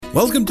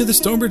Welcome to the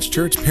Stonebridge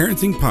Church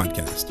Parenting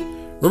Podcast,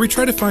 where we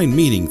try to find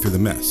meaning through the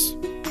mess.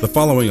 The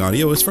following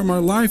audio is from our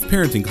live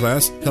parenting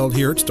class held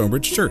here at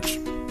Stonebridge Church.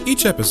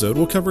 Each episode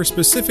will cover a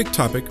specific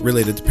topic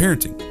related to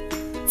parenting.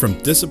 From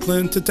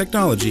discipline to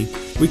technology,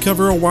 we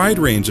cover a wide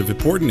range of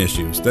important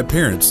issues that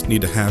parents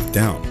need to have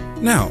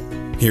down. Now,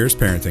 here's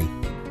parenting.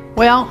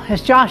 Well,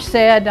 as Josh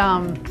said,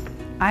 I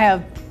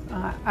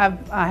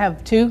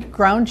have two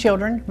grown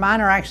children.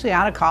 Mine are actually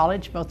out of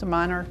college. Both of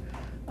mine are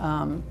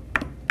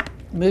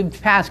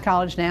moved past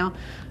college now.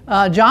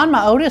 John,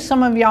 my oldest,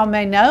 some of y'all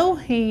may know,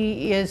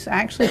 he is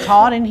actually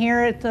taught in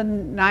here at the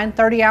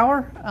 9:30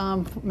 hour.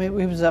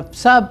 He was a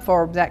sub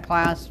for that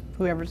class,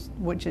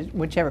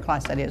 whichever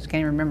class that is.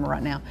 Can't even remember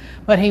right now.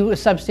 But he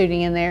was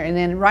substituting in there, and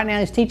then right now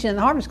he's teaching in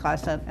the harvest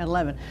class at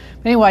 11.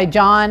 But anyway,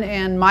 John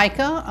and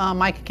Micah.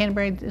 Micah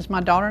Canterbury is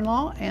my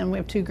daughter-in-law, and we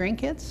have two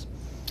grandkids.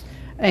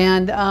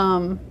 And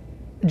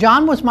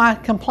John was my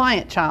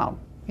compliant child.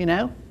 You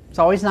know, it's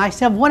always nice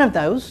to have one of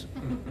those.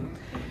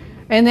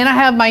 And then I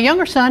have my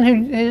younger son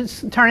who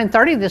is turning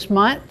 30 this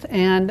month,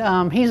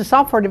 and he's a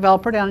software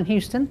developer down in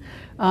Houston.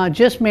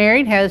 Just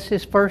married, has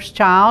his first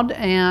child,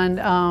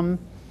 and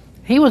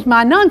he was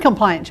my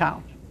non-compliant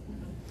child.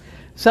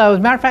 So as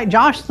a matter of fact,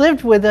 Josh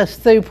lived with us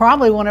through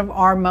probably one of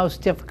our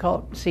most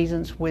difficult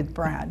seasons with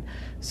Brad.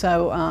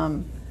 So,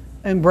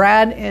 and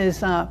Brad is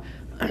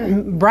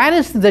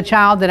the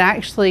child that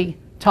actually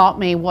taught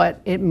me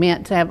what it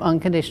meant to have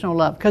unconditional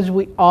love, because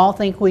we all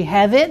think we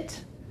have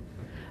it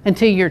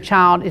until your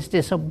child is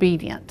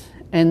disobedient,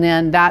 and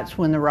then that's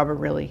when the rubber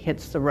really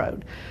hits the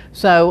road.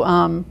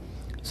 So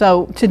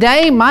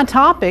today my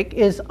topic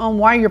is on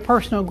why your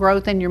personal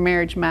growth and your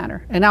marriage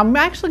matter, and I'm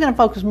actually going to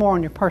focus more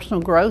on your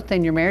personal growth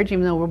and your marriage,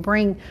 even though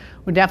we'll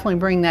definitely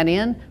bring that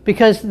in,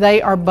 because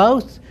they are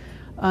both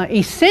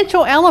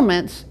essential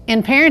elements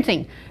in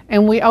parenting,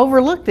 and we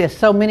overlook this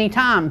so many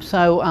times.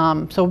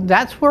 So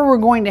that's where we're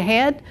going to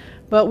head.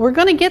 But we're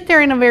going to get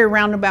there in a very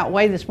roundabout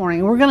way this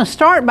morning. We're going to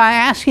start by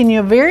asking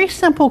you a very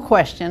simple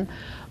question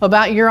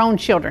about your own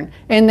children.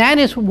 And that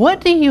is,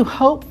 what do you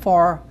hope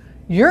for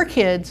your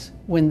kids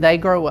when they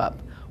grow up?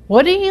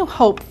 What do you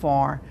hope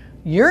for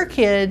your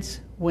kids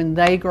when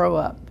they grow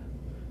up?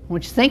 I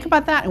want you to think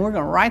about that, and we're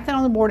going to write that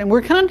on the board, and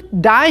we're going to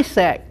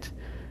dissect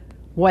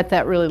what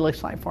that really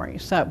looks like for you.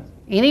 So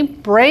any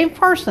brave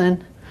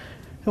person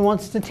who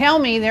wants to tell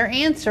me their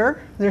answer,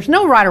 there's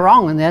no right or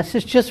wrong in this,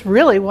 it's just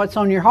really what's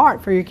on your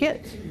heart for your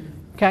kids,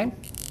 okay?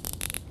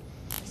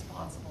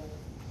 Responsible.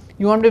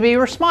 You want them to be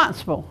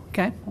responsible,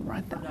 okay? I'll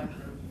write that.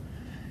 Productive.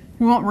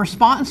 You want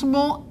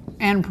responsible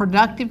and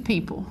productive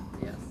people.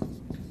 Yes.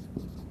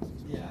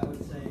 Yeah, I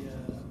would say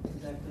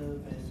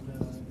productive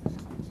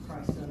and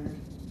Christ-centered.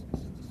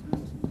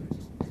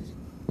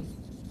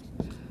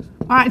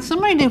 All right,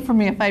 somebody do for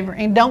me a favor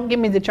and don't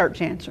give me the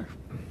church answer.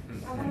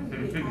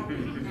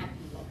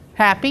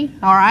 Happy,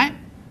 all right.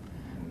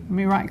 Let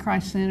me write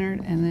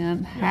Christ-centered and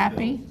then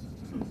happy.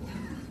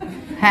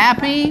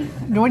 Happy.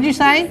 What'd you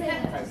say?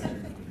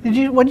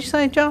 What'd you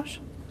say,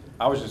 Josh?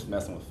 I was just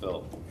messing with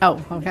Phil.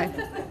 Oh, okay.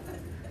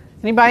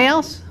 Anybody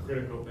else?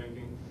 Critical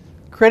thinking.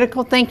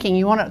 Critical thinking.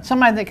 You want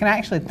somebody that can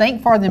actually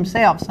think for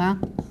themselves, huh?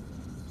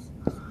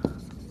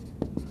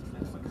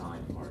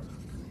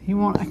 You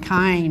want a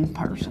kind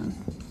person.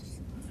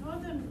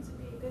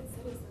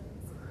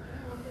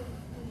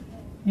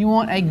 You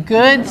want a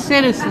good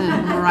citizen.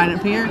 I'm going to write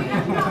up here.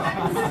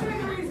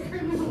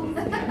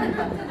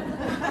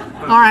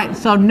 All right,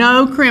 so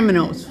no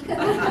criminals.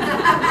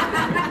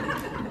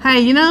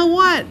 Hey, you know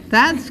what?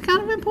 That's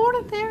kind of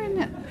important there,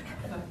 isn't it?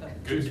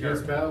 Good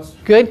spouse.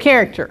 Good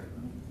character.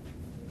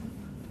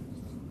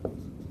 I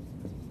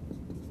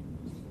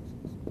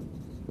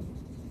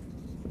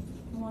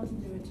want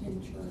them to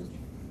attend church.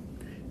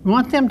 You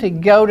want them to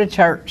go to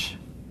church.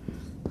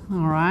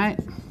 All right.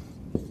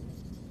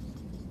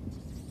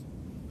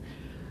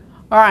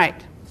 All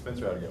right.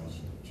 Spencer, how to go?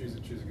 Choose a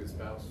good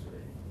spouse.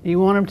 You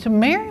want them to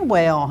marry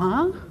well,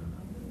 huh?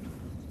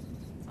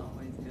 It's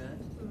always good.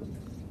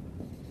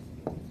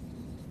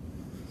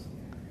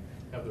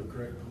 Have the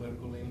correct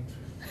political leanings.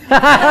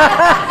 I'm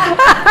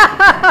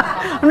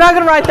not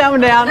going to write that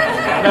one down.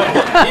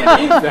 He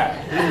needs that.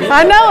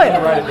 I know it.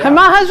 And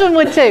my husband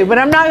would too, but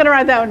I'm not going to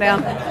write that one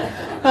down.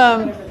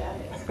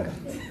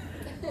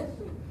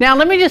 Now,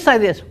 let me just say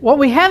this. What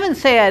we haven't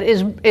said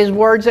is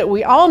words that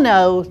we all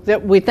know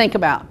that we think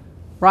about,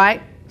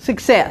 right?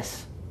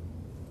 Success.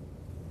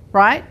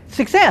 Right?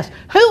 Success.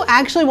 Who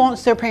actually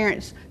wants their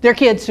kids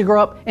to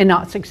grow up and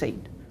not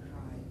succeed?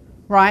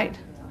 Right?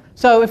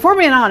 So if we're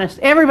being honest,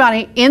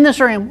 everybody in this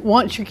room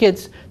wants your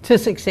kids to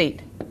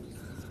succeed.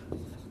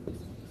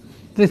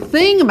 The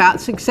thing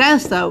about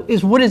success, though,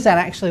 is what does that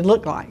actually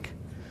look like?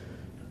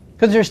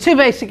 Because there's two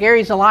basic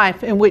areas of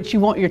life in which you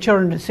want your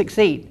children to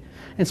succeed.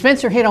 And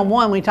Spencer hit on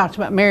one when he talked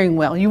about marrying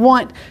well. You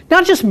want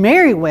not just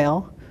marry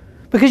well,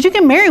 because you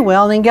can marry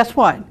well, and then guess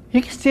what?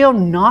 You can still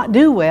not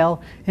do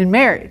well in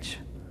marriage,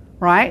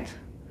 right?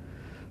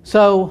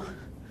 So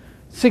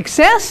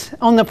success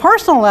on the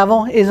personal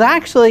level is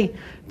actually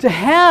to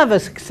have a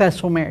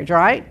successful marriage,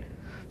 right?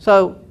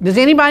 So does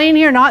anybody in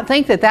here not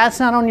think that that's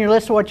not on your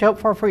list of what you hope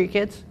for your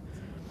kids?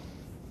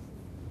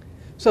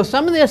 So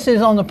some of this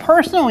is on the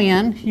personal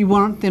end. You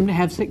want them to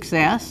have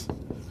success.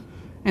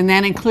 And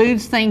that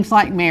includes things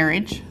like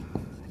marriage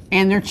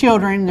and their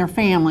children, their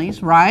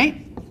families,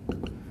 right?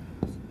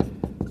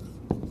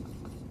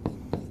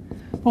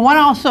 But what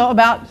also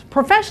about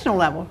professional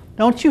level?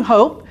 Don't you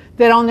hope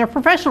that on their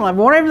professional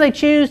level, whatever they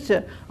choose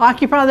to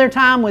occupy their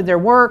time with their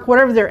work,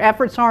 whatever their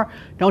efforts are,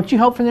 don't you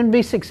hope for them to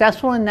be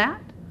successful in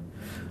that?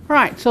 All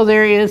right, so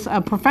there is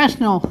a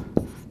professional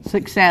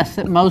success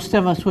that most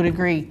of us would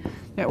agree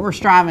that we're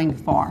striving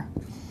for.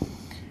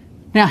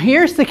 Now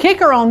here's the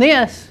kicker on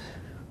this.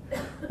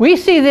 We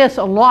see this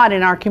a lot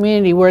in our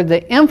community where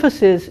the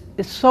emphasis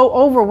is so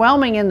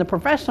overwhelming in the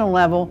professional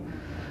level.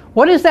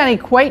 What does that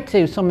equate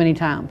to so many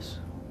times?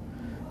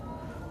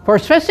 For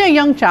especially a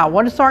young child,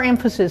 what is our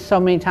emphasis so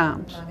many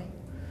times?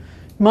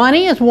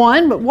 Money is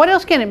one, but what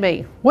else can it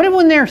be? What if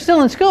when they're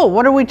still in school,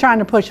 what are we trying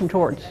to push them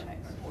towards?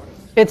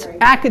 It's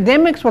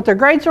academics, what their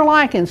grades are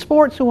like, and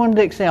sports, we want them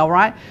to excel,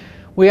 right?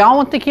 We all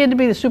want the kid to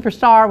be the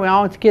superstar. We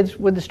all want the kids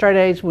with the straight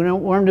A's. We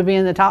don't want them to be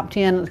in the top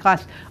 10 in the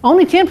class.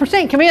 Only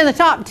 10% can be in the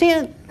top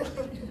 10,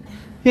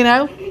 you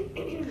know?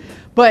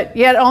 But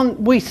yet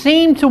we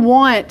seem to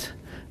want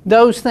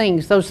those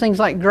things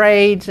like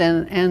grades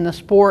and the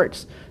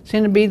sports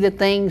seem to be the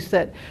things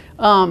that,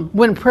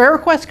 when prayer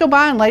requests go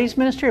by in ladies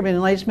ministry, I've been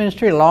in ladies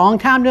ministry a long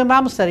time doing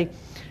Bible study.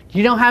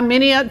 You know how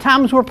many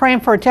times we're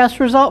praying for a test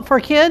result for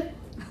a kid?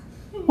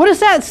 What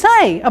does that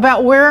say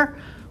about where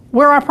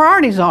our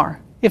priorities are?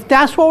 If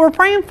that's what we're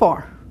praying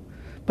for.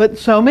 But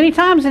so many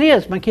times it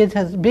is. My kid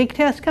has a big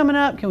test coming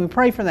up. Can we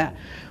pray for that?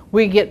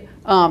 We get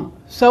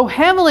so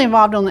heavily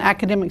involved on the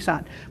academic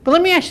side. But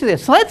let me ask you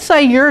this. Let's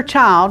say your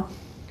child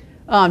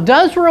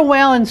does real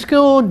well in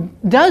school,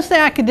 does the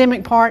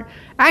academic part,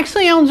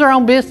 actually owns their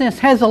own business,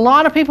 has a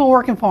lot of people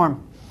working for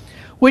them.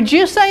 Would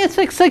you say it's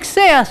a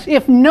success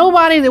if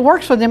nobody that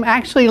works for them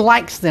actually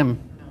likes them?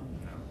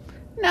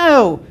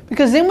 No,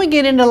 because then we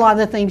get into a lot of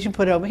the things you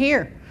put over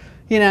here.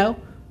 You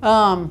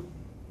know,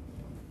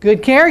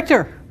 good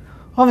character.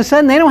 All of a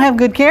sudden they don't have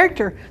good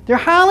character. They're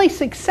highly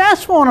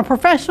successful on a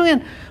professional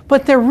end,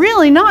 but they're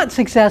really not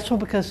successful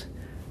because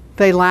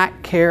they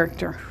lack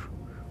character,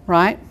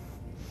 right?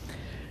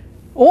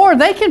 Or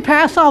they can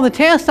pass all the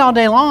tests all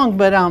day long,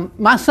 but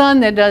my son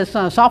that does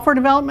software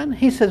development,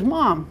 he says,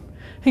 Mom,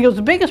 he goes,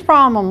 the biggest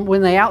problem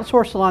when they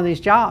outsource a lot of these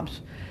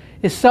jobs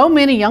is so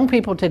many young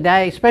people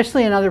today,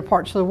 especially in other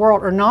parts of the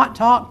world, are not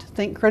taught to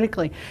think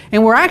critically.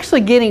 And we're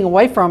actually getting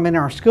away from in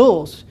our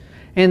schools.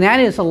 And that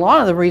is a lot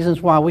of the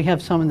reasons why we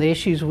have some of the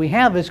issues we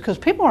have is because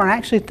people aren't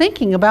actually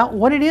thinking about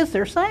what it is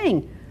they're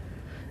saying.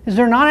 Is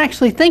they're not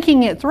actually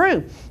thinking it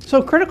through.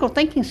 So critical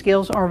thinking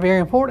skills are very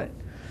important.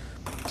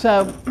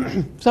 So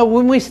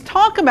when we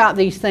talk about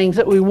these things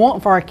that we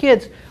want for our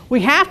kids,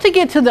 we have to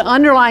get to the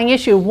underlying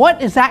issue of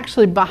what is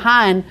actually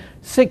behind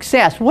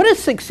success. What does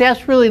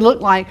success really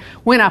look like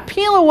when I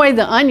peel away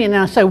the onion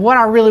and I say what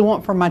I really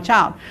want for my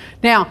child?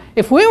 Now,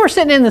 if we were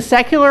sitting in the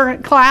secular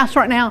class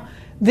right now,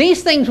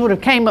 these things would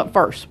have came up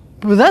first.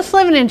 With us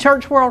living in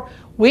church world,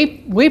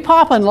 we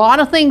pop a lot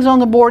of things on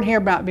the board here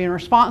about being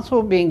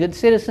responsible, being good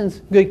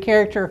citizens, good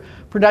character,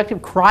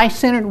 productive,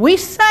 Christ-centered. We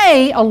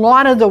say a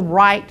lot of the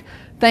right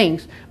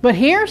things. But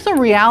here's the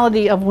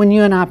reality of when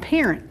you and I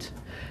parent.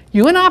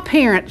 You and I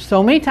parent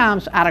so many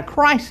times out of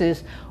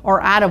crisis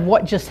or out of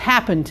what just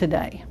happened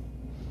today.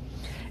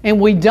 And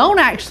we don't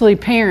actually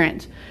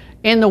parent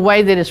in the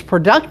way that is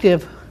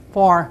productive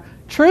for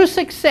true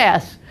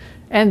success,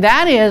 and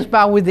that is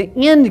with the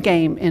end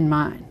game in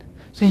mind.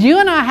 So you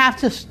and I have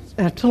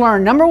to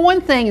learn, number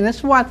one thing, and this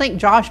is why I think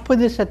Josh put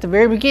this at the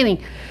very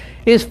beginning,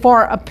 is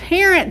for a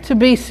parent to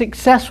be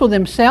successful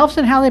themselves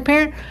in how they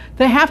parent,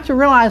 they have to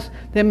realize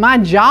that my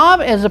job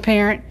as a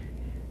parent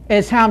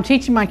is how I'm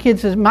teaching my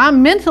kids is I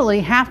mentally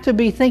have to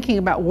be thinking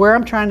about where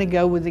I'm trying to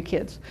go with the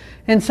kids.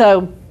 And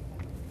so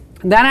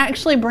that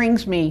actually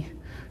brings me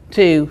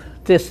to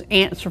this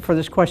answer for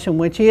this question,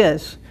 which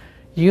is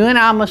you and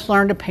I must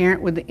learn to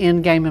parent with the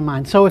end game in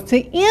mind. So if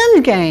the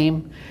end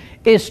game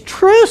is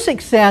true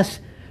success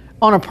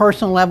on a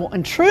personal level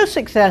and true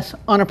success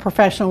on a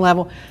professional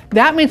level,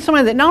 that means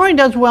somebody that not only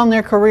does well in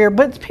their career,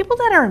 but it's people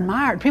that are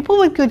admired, people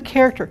with good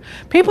character,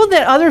 people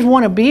that others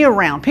want to be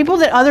around, people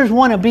that others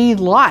want to be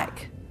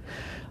like.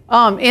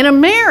 In a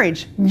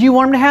marriage, you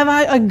want them to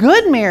have a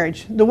good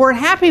marriage. The word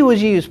happy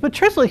was used, but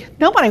truthfully,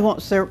 nobody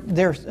wants their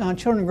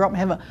children to grow up and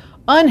have an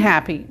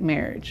unhappy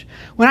marriage.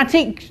 When I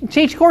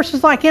teach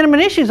courses like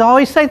Intimate Issues, I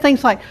always say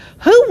things like,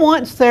 who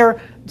wants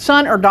their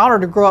son or daughter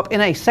to grow up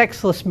in a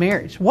sexless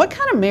marriage? What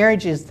kind of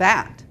marriage is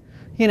that?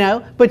 You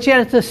know, but yet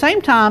at the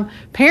same time,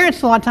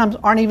 parents a lot of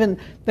times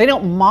they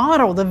don't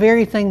model the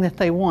very thing that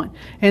they want.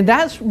 And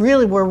that's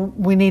really where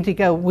we need to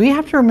go. We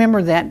have to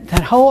remember that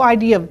whole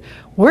idea of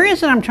where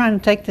is it I'm trying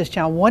to take this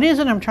child? What is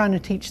it I'm trying to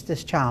teach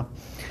this child?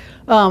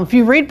 If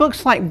you read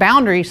books like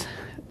Boundaries,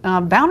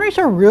 boundaries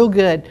are real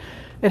good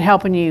at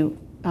helping you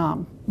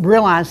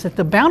realize that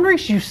the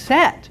boundaries you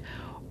set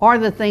are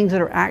the things that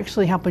are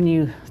actually helping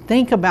you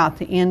think about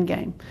the end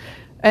game.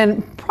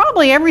 And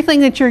probably everything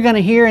that you're going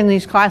to hear in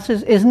these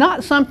classes is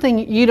not something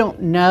you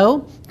don't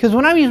know. Because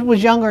when I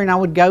was younger and I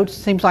would go, it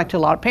seems like to a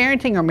lot of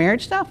parenting or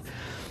marriage stuff,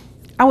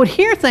 I would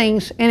hear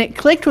things and it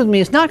clicked with me.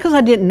 It's not because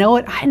I didn't know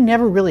it. I had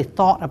never really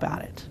thought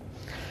about it.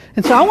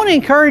 And so I want to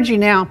encourage you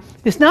now,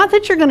 it's not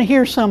that you're going to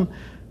hear some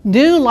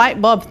new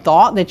light bulb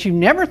thought that you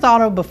never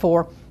thought of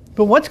before,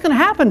 but what's going to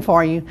happen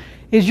for you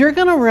is you're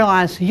going to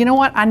realize, you know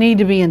what, I need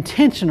to be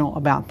intentional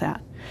about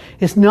that.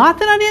 It's not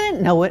that I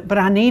didn't know it, but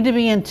I need to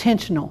be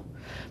intentional.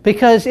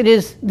 Because it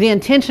is the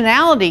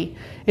intentionality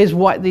is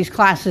what these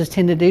classes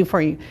tend to do for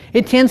you.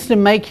 It tends to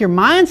make your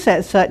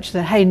mindset such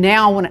that, hey,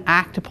 now I want to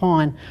act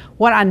upon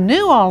what I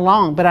knew all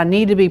along, but I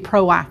need to be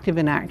proactive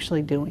in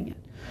actually doing it.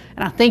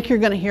 And I think you're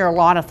going to hear a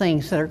lot of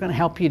things that are going to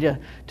help you to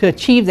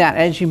achieve that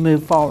as you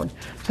move forward.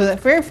 So that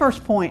very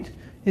first point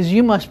is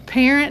you must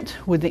parent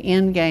with the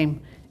end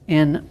game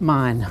in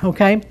mind,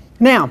 okay?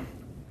 Now,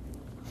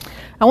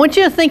 I want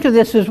you to think of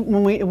this as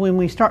when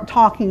we start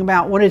talking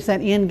about what is that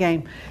end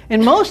game.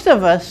 And most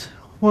of us,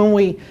 when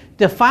we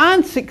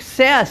define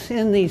success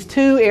in these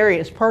two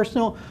areas,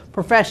 personal,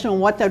 professional,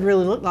 and what that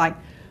really look like,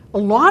 a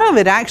lot of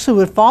it actually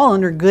would fall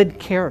under good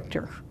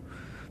character.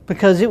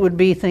 Because it would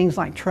be things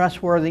like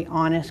trustworthy,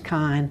 honest,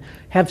 kind,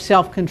 have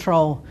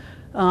self-control.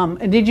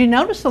 And did you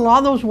notice a lot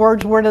of those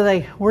words, where are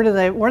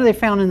they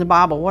found in the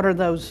Bible? What are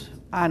those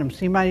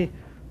items? Anybody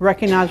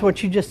recognize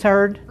what you just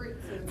heard?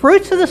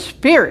 Fruits of the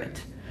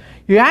Spirit.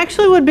 You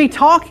actually would be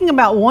talking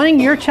about wanting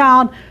your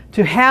child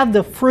to have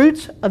the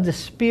fruits of the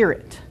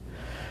Spirit.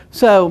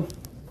 So,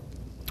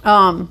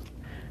 I'm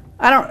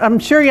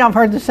sure y'all have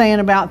heard the saying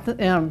about,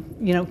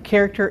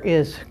 character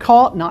is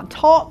caught, not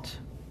taught.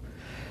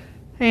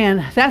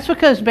 And that's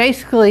because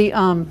basically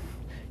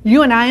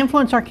you and I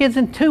influence our kids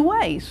in two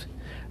ways.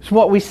 It's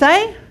what we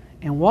say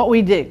and what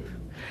we do.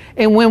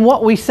 And when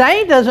what we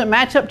say doesn't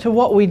match up to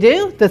what we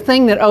do, the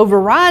thing that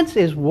overrides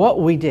is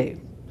what we do.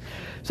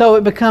 So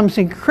it becomes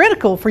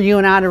critical for you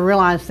and I to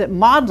realize that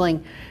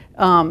modeling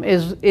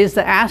is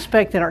the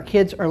aspect that our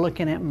kids are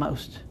looking at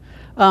most.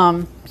 So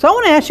I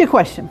want to ask you a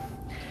question.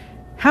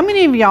 How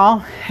many of y'all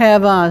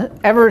have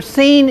ever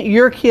seen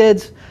your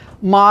kids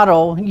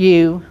model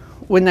you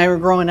when they were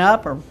growing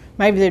up, or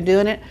maybe they're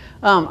doing it?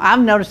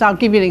 I've noticed, I'll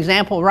give you an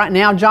example. Right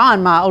now,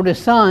 John, my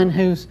oldest son,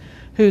 who's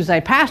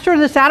a pastor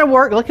that's out of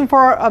work, looking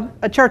for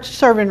a church to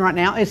serve in right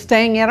now, is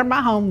staying at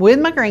my home with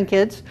my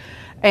grandkids.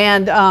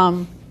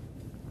 And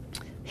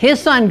his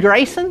son,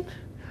 Grayson,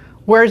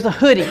 wears a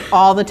hoodie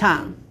all the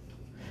time.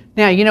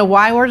 Now, you know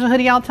why he wears a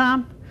hoodie all the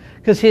time?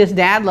 Because his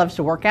dad loves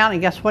to work out, and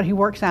guess what he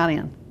works out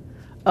in?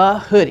 A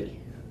hoodie.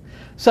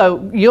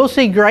 So you'll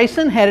see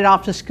Grayson headed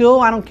off to school.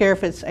 I don't care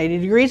if it's 80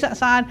 degrees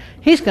outside.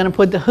 He's going to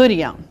put the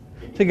hoodie on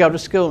to go to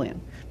school in.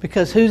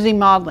 Because who's he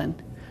modeling?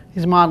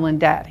 He's modeling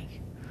Daddy.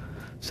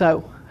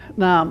 So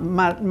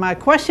my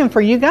question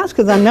for you guys,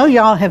 because I know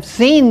y'all have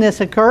seen this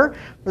occur,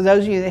 for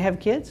those of you that have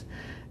kids,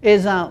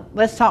 is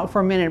let's talk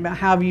for a minute about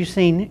how have you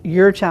seen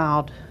your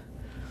child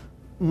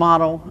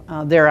model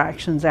their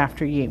actions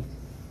after you.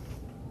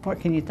 What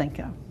can you think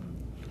of?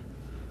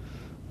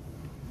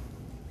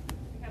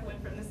 I have one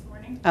from this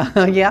morning.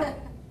 Yeah.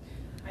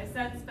 My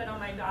son spit on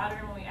my daughter,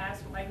 and when we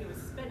asked why he was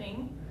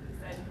spitting, he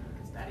said,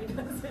 because Daddy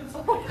does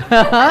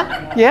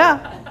it.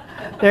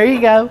 Yeah. There you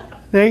go.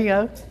 There you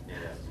go.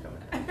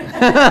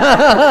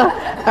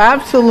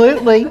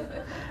 Absolutely.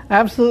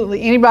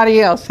 Absolutely. Anybody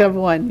else have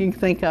one you can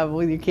think of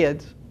with your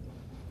kids?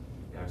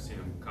 Yeah, I've seen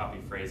them copy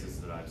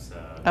phrases that I've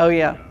said. Oh,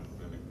 yeah.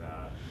 Mimic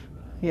that.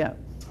 Yeah.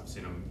 I've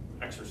seen them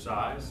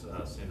exercise,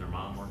 seen their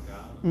mom work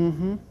out.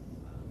 Mm-hmm.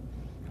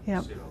 Yeah.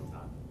 Yep. See it all the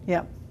time.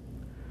 Yep.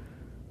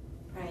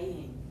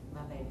 Praying.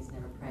 My babies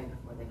never pray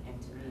before they came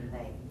to me.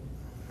 They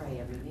pray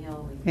every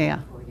meal we pray Yeah.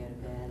 before we go to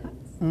bed.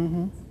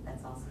 Mm-hmm.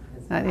 That's awesome.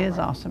 'Cause That I is like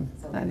it. awesome.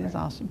 So That we is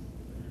pray. awesome.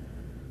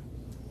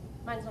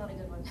 Mine's not a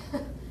good one.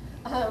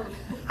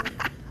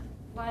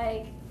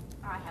 Like,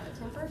 I have a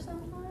temper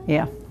sometimes.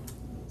 Yeah.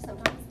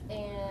 Sometimes.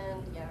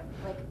 And, yeah,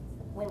 like,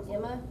 when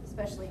Emma,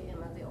 especially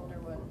Emma, the older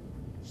one,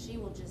 she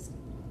will just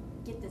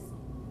get this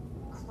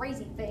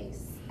crazy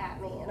face at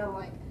me. And I'm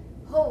like,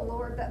 oh,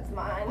 Lord, that's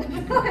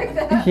mine. Like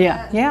that. Yeah,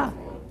 that yeah, hurts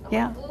me. I'm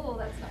yeah. like, oh,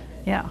 that's not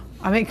good. Yeah.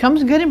 I mean, it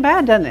comes good and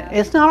bad, doesn't it?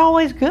 It's not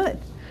always good.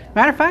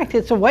 Matter of fact,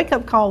 it's a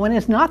wake-up call when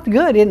it's not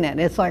good, isn't it?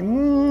 It's like,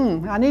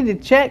 I need to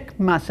check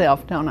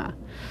myself, don't I?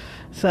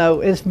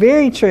 So it's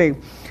very true.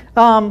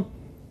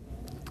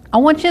 I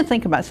want you to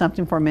think about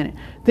something for a minute.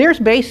 There's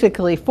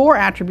basically 4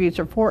 attributes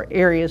or 4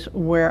 areas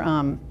where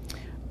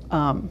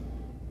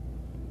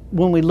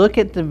when we look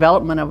at the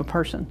development of a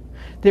person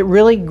that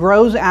really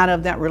grows out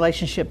of that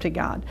relationship to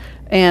God.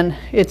 And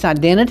it's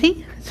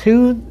identity. It's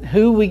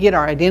who we get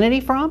our identity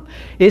from.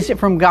 Is it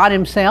from God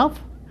himself?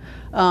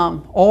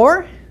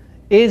 Or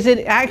is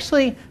it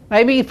actually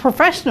maybe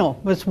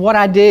professional? It's what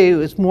I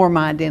do is more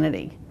my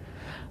identity.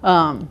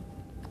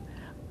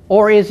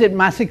 Or is it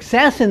my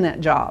success in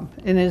that job?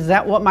 And is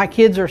that what my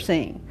kids are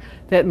seeing?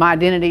 That my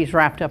identity is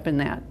wrapped up in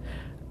that.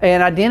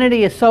 And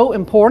identity is so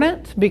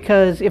important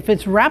because if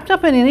it's wrapped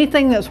up in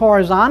anything that's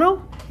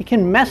horizontal, it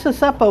can mess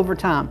us up over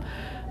time.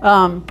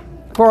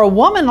 For a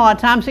woman, a lot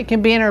of times it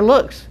can be in her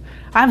looks.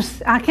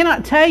 I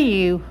cannot tell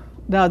you,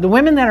 the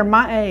women that are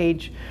my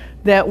age,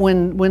 that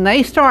when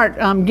they start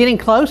getting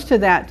close to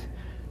that,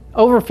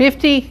 over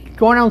 50,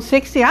 going on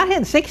 60, I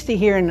hit 60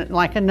 here in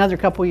like another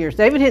couple of years.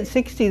 David hit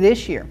 60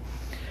 this year.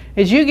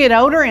 As you get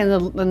older and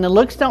the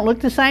looks don't look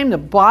the same, the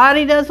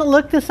body doesn't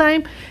look the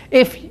same,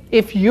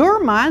 if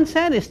your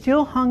mindset is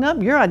still hung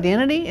up, your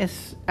identity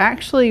is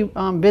actually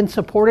been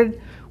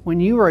supported when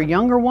you were a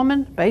younger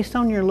woman based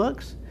on your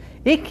looks,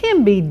 it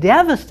can be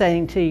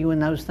devastating to you when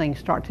those things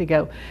start to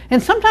go.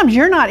 And sometimes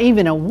you're not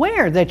even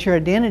aware that your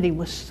identity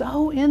was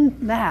so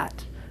in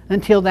that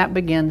until that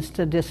begins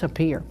to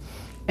disappear.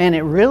 And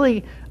it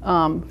really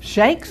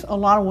shakes a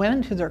lot of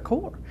women to their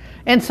core.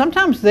 And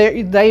sometimes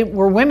they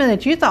were women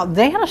that you thought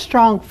they had a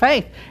strong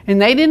faith,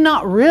 and they did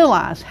not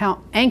realize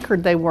how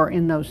anchored they were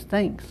in those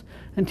things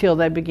until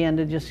they began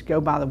to just go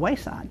by the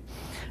wayside.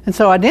 And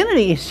so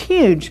identity is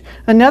huge.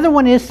 Another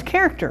one is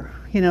character.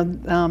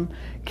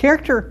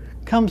 Character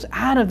comes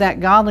out of that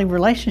godly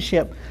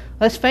relationship.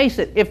 Let's face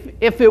it,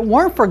 if it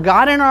weren't for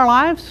God in our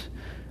lives,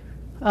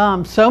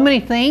 so many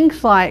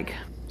things like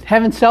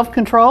having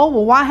self-control,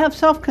 well, why have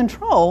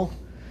self-control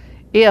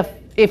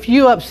if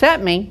you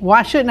upset me?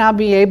 Why shouldn't I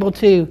be able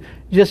to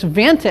just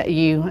vent at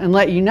you and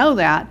let you know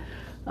that?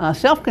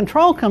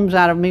 Self-control comes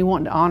out of me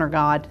wanting to honor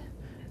God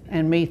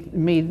and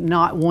me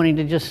not wanting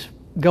to just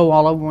go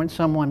all over with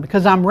someone,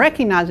 because I'm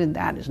recognizing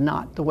that is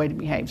not the way to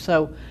behave.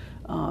 So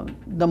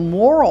the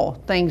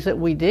moral things that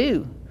we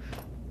do,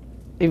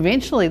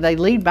 eventually they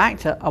lead back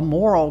to a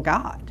moral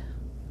God.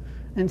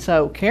 And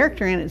so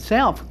character in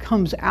itself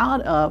comes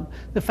out of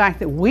the fact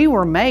that we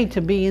were made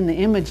to be in the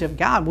image of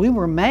God. We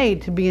were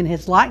made to be in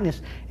His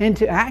likeness and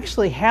to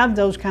actually have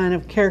those kind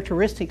of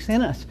characteristics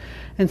in us.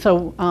 And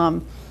so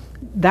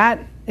that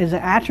is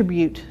an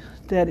attribute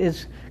that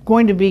is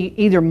going to be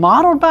either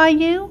modeled by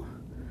you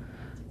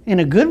in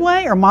a good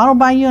way or modeled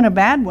by you in a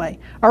bad way.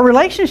 Our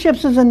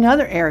relationships is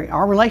another area.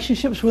 Our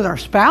relationships with our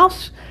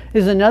spouse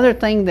is another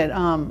thing that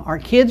our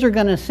kids are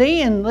going to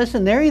see. And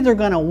listen, they're either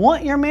going to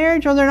want your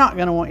marriage or they're not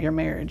going to want your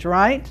marriage,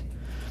 right?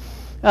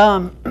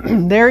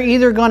 They're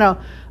either going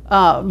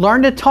to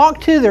learn to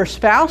talk to their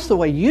spouse the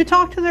way you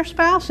talk to their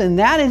spouse, and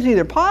that is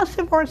either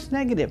positive or it's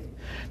negative.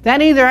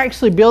 That either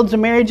actually builds a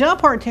marriage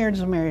up or it tears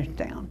a marriage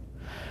down.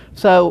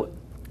 So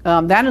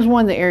that is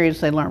one of the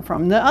areas they learn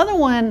from. The other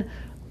one,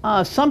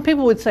 some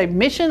people would say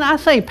mission, I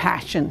say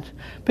passion,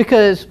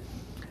 because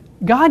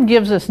God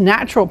gives us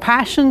natural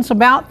passions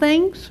about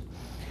things,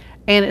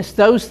 and it's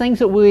those things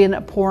that we end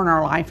up pouring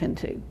our life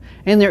into.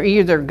 And they're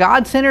either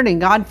God-centered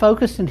and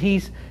God-focused, and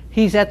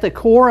He's at the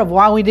core of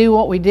why we do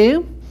what we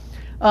do.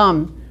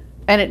 So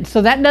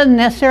that doesn't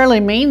necessarily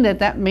mean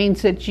that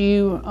means that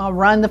you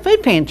run the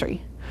food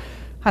pantry.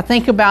 I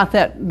think about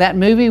that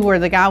movie where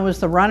the guy was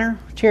the runner,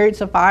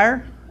 Chariots of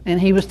Fire, and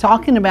he was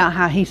talking about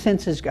how he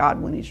senses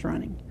God when he's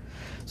running.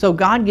 So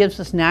God gives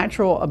us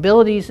natural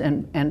abilities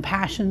and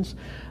passions,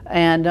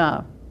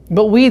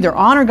 but we either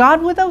honor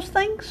God with those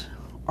things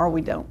or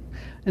we don't.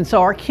 And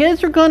so our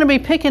kids are going to be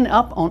picking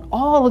up on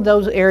all of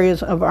those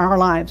areas of our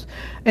lives.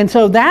 And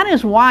so that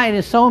is why it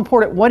is so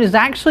important what is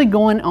actually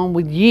going on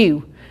with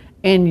you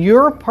in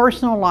your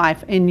personal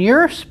life, in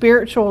your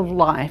spiritual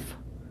life,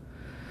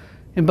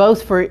 and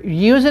both for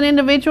you as an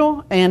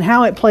individual and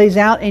how it plays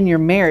out in your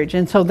marriage.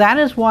 And so that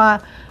is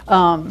why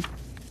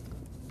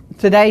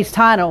today's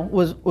title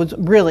was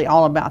really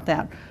all about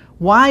that.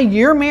 Why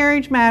your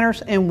marriage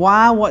matters and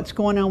why what's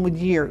going on with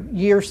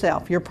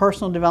yourself, your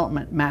personal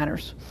development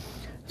matters.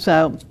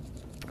 So,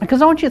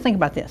 because I want you to think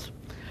about this.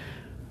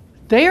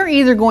 They are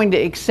either going to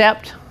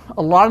accept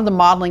a lot of the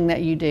modeling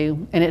that you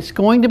do, and it's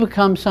going to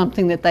become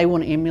something that they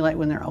want to emulate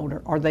when they're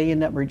older, or they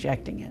end up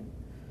rejecting it.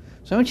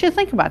 So I want you to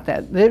think about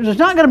that. There's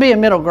not going to be a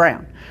middle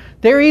ground.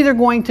 They're either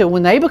going to,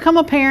 when they become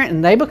a parent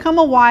and they become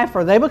a wife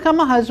or they become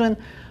a husband,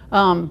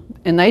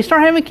 and they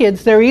start having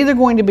kids, they're either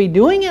going to be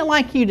doing it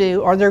like you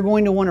do, or they're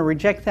going to want to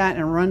reject that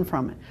and run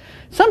from it.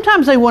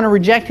 Sometimes they want to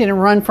reject it and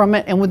run from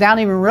it, and without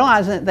even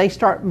realizing it, they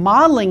start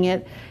modeling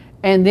it,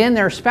 and then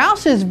their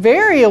spouse is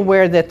very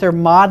aware that they're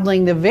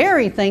modeling the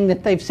very thing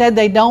that they've said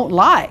they don't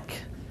like,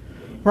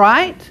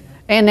 right?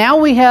 And now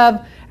we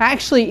have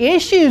actually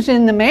issues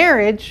in the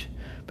marriage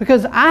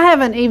because I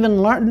haven't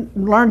even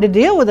learned to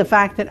deal with the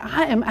fact that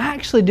I am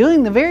actually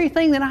doing the very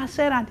thing that I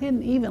said I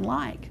didn't even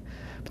like.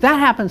 But that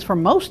happens for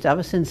most of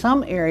us in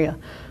some area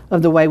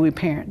of the way we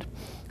parent.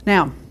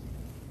 Now,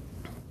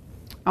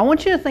 I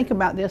want you to think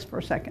about this for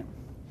a second.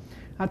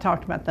 I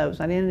talked about those,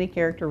 identity,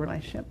 character,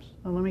 relationships.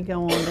 So let me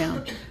go on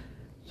down.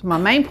 So my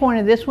main point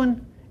of this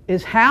one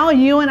is how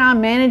you and I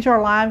manage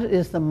our lives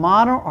is the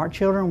model our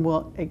children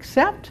will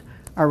accept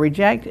or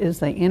reject as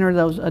they enter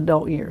those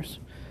adult years.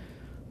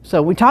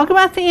 So we talk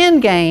about the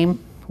end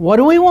game. What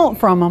do we want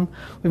from them?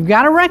 We've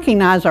got to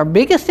recognize our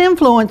biggest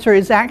influencer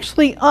is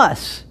actually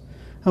us.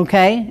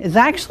 Okay? It's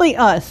actually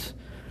us.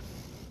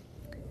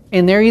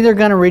 And they're either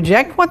going to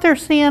reject what they're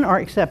seeing or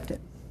accept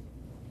it.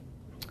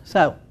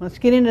 So let's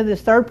get into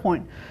this third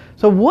point.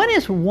 So what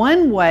is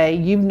one way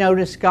you've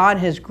noticed God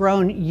has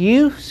grown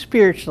you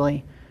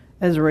spiritually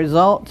as a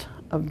result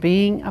of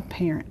being a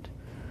parent?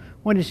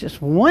 What is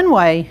just one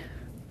way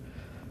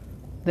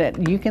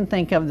that you can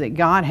think of that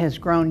God has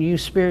grown you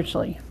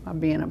spiritually by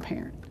being a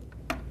parent?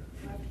 I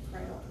have to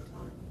pray all the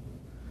time.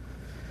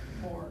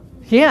 More.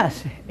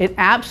 Yes, it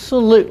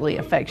absolutely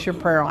affects your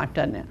prayer life,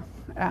 doesn't it?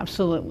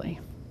 Absolutely.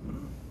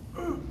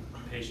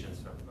 Patience.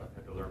 I've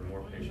had to learn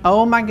more patience.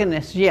 Oh my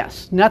goodness,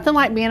 yes. Nothing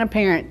like being a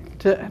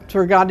parent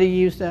for God to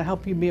use to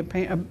help you be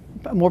a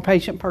more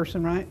patient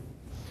person, right?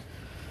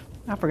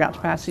 I forgot to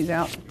pass these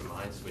out.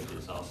 Mind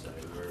switches also,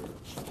 where you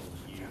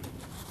used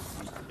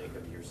to think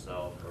of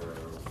yourself or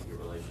your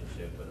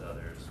relationship with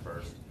others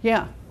first.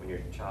 Yeah. When your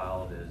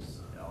child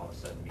is all of a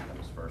sudden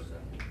becomes first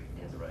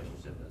in the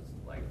relationship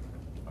as like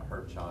a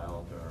hurt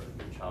child or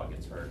your child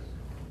gets hurt,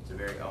 it's a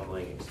very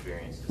humbling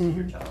experience to see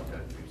your child go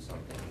through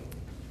something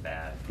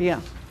bad. Yeah.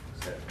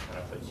 So it kind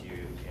of puts you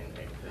in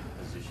a good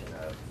position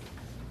of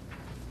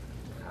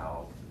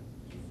how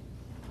you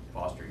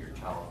foster your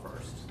child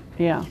first.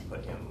 Yeah. You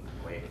put him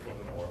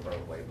or her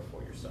way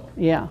before yourself.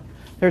 Yeah.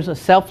 There's a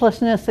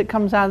selflessness that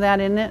comes out of that,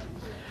 isn't it?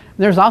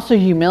 There's also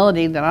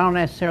humility that I don't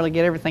necessarily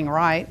get everything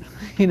right,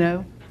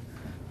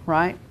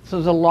 right? So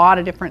there's a lot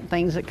of different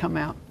things that come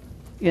out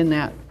in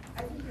that.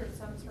 I think there's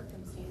some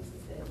circumstances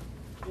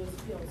that just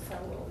feel so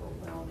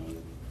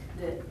overwhelming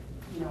that,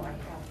 I have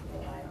to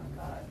rely on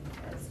God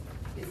because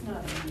it's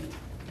not in me.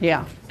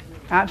 Yeah,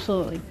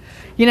 absolutely.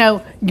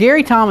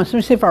 Gary Thomas, let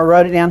me see if I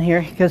wrote it down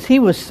here, because he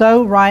was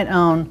so right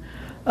on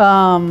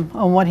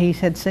what he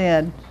had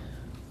said.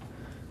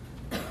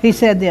 He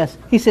said this.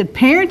 He said,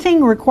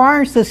 parenting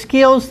requires the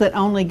skills that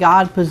only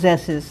God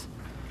possesses.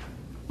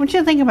 I want you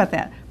to think about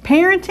that.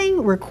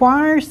 Parenting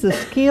requires the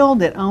skill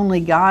that only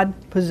God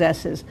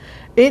possesses.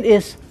 It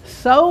is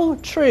so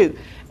true.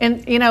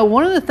 And,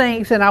 one of the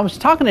things, and I was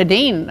talking to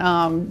Dean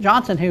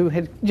Johnson, who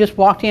had just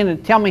walked in to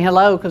tell me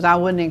hello because I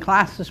wasn't in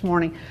class this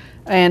morning,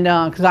 and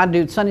because I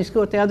do Sunday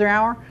school at the other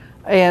hour.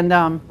 And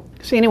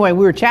so anyway,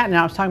 we were chatting, and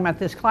I was talking about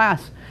this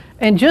class,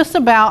 and just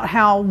about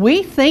how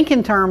we think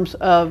in terms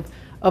of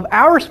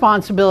our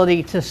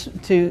responsibility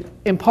to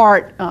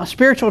impart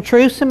spiritual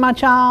truths in my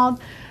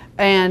child,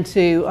 and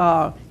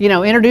to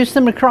introduce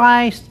them to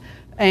Christ,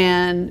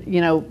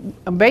 and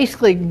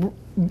basically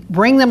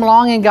bring them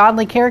along in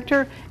godly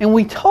character. And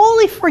we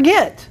totally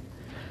forget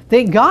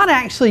that God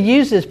actually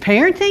uses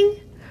parenting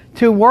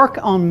to work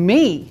on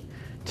me,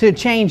 to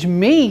change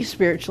me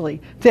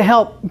spiritually, to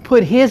help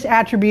put His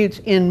attributes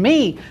in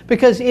me,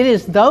 because it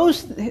is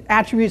those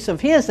attributes of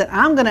His that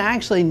I'm going to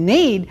actually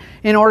need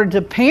in order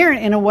to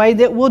parent in a way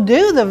that will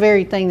do the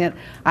very thing that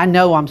I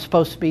know I'm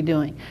supposed to be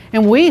doing.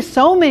 And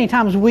so many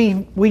times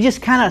we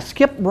just kind of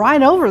skip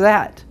right over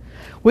that.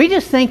 We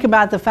just think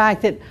about the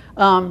fact that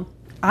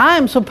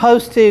I'm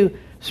supposed to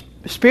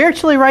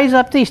spiritually raise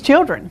up these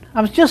children.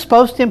 I was just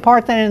supposed to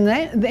impart that in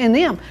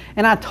them.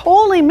 And I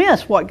totally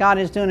miss what God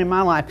is doing in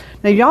my life.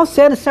 Now, y'all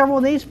said several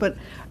of these, but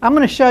I'm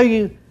going to show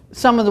you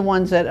some of the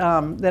ones that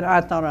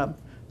I thought of.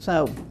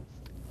 So,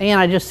 and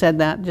I just said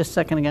that just a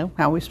second ago,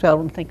 how we spelled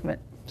them, think of it.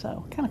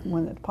 So, kind of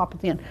one that popped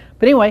at the end.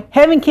 But anyway,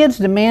 having kids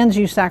demands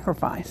you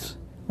sacrifice,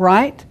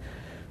 right?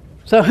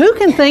 So who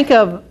can think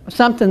of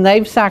something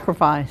they've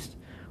sacrificed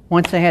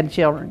once they had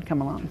children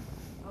come along?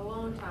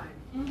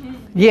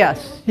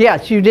 Yes,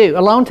 you do.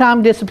 Alone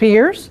time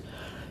disappears,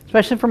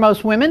 especially for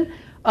most women.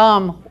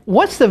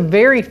 What's the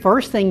very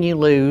first thing you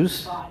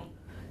lose? Body.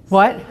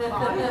 What?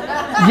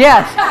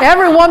 Yes,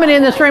 every woman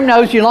in this room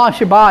knows you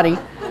lost your body.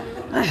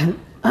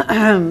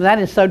 That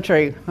is so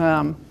true.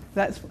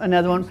 That's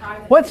another one.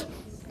 What's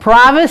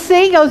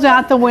privacy goes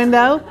out the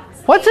window.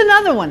 What's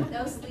another one?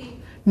 No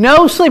sleep.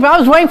 No sleep. I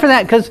was waiting for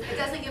that because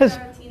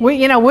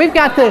we've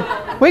got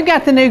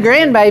the new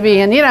grandbaby,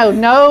 and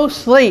no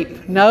sleep.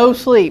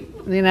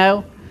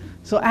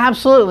 So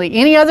absolutely.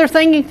 Any other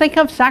thing you think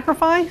of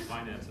sacrifice?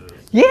 Finances.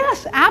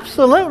 Yes,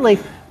 absolutely.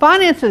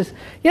 Finances.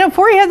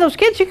 Before you had those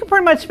kids, you could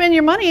pretty much spend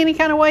your money any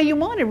kind of way you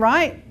wanted,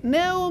 right?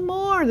 No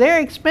more.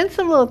 They're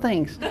expensive little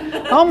things.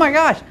 Oh my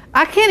gosh.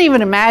 I can't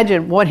even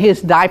imagine what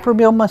his diaper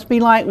bill must be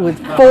like with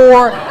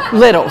 4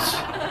 littles.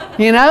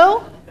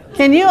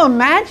 Can you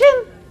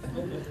imagine?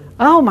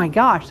 Oh my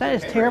gosh, that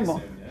is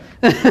terrible.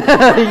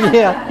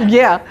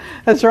 yeah,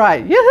 that's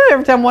right.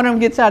 Every time one of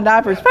them gets out of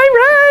diapers, pay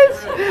raise.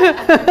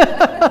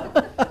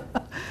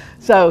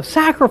 So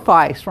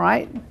sacrifice,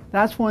 right?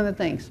 That's one of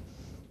the things.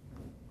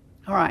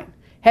 All right.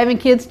 Having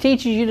kids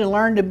teaches you to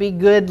learn to be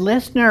good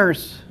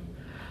listeners.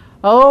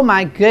 Oh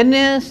my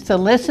goodness, to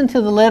listen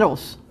to the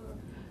littles.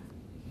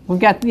 We've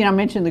got, I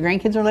mentioned the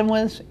grandkids are living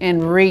with us,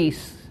 and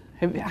Reese.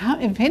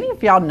 If any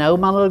of y'all know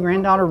my little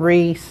granddaughter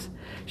Reese,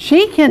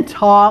 she can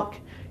talk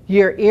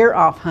your ear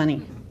off,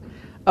 honey.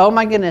 Oh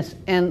my goodness.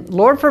 And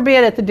Lord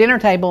forbid at the dinner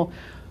table,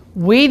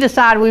 we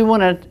decide we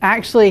want to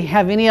actually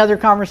have any other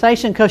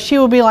conversation, because she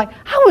will be like,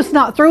 I was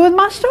not through with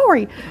my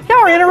story. Y'all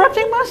are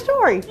interrupting my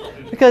story.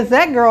 Because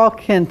that girl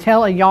can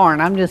tell a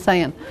yarn. I'm just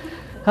saying.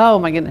 Oh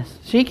my goodness.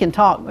 She can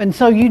talk. And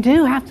so you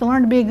do have to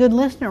learn to be a good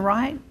listener,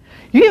 right?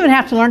 You even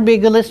have to learn to be a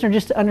good listener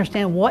just to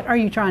understand, what are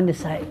you trying to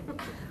say?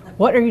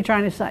 What are you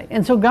trying to say?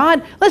 And so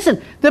God,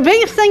 listen, the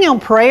biggest thing on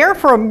prayer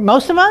for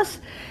most of us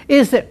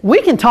is that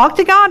we can talk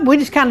to God, we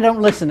just kind of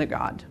don't listen to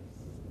God.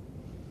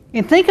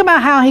 And think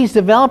about how He's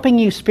developing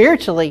you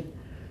spiritually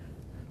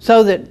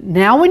so that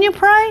now when you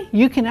pray,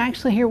 you can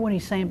actually hear what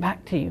He's saying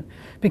back to you,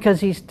 because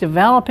He's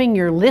developing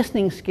your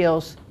listening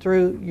skills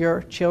through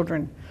your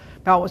children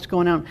about what's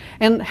going on.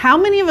 And how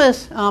many of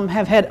us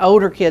have had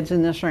older kids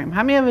in this room?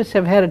 How many of us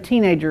have had a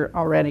teenager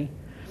already?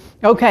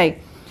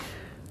 Okay,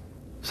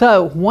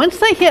 so once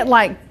they hit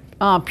like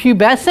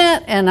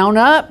pubescent and on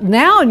up,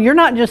 now you're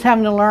not just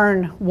having to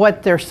learn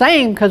what they're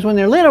saying, because when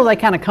they're little, they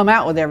kind of come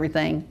out with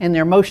everything and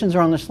their emotions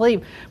are on the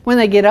sleeve. When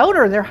they get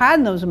older, they're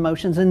hiding those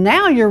emotions, and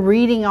now you're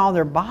reading all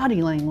their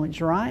body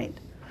language, right?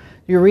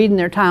 You're reading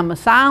their time of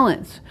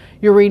silence.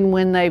 You're reading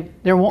when they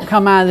won't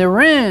come out of their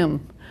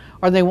room,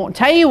 or they won't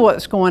tell you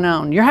what's going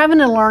on. You're having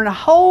to learn a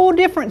whole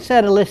different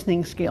set of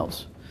listening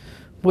skills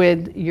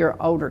with your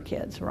older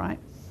kids, right?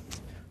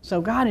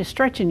 So God is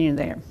stretching you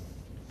there.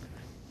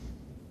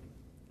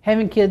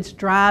 Having kids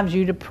drives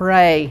you to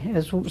pray,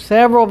 as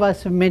several of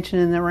us have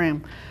mentioned in the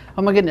room.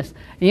 Oh my goodness.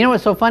 And you know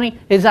what's so funny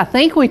is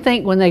we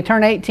think when they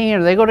turn 18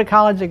 or they go to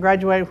college, they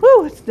graduate,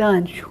 whoo, it's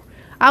done.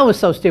 I was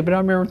so stupid. I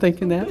remember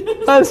thinking that.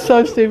 I was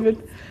so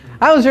stupid.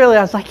 I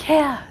was like,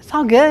 yeah, it's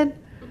all good.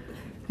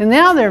 And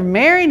now they're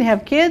married and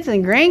have kids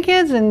and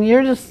grandkids, and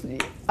you're just,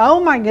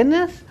 oh my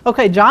goodness.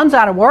 Okay, John's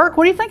out of work.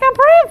 What do you think I'm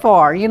praying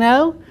for, you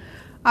know?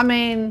 I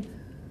mean,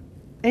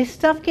 this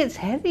stuff gets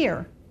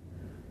heavier.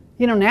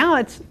 You know, now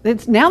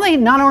it's now they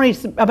not only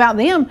about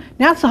them,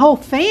 now it's the whole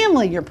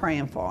family you're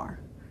praying for.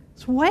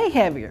 It's way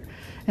heavier.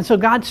 And so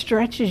God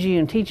stretches you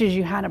and teaches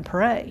you how to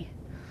pray.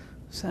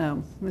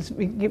 So it's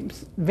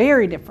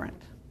very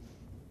different.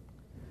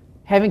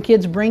 Having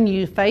kids bring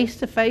you face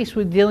to face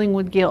with dealing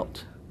with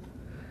guilt.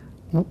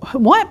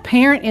 What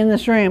parent in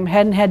this room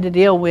hadn't had to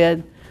deal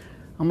with,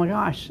 oh my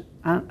gosh,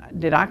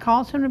 did I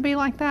cause him to be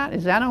like that?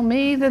 Is that on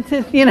me?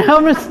 You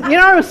know what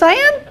I'm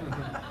saying?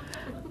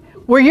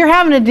 Where you're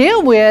having to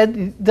deal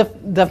with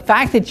the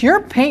fact that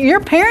you're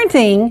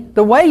parenting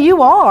the way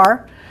you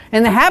are,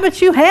 and the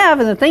habits you have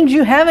and the things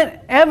you haven't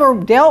ever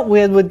dealt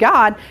with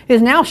God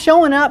is now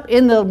showing up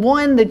in the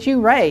one that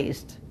you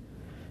raised.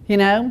 You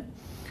know?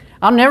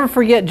 I'll never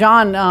forget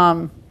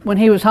John when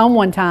he was home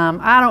one time.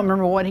 I don't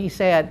remember what he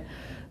said,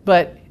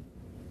 but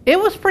it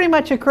was pretty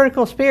much a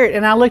critical spirit.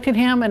 And I looked at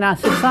him and I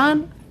said,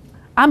 son,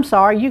 I'm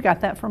sorry, you got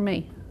that from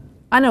me.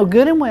 I know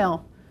good and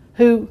well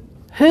who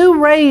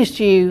raised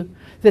you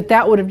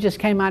that would have just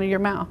came out of your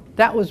mouth.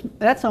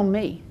 That's on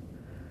me.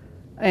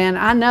 And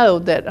I know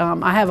that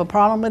I have a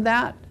problem with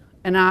that.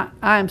 And I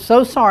am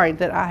so sorry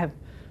that I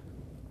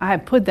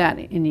have put that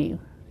in you.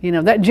 You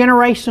know, that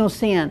generational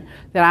sin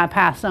that I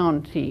pass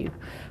on to you.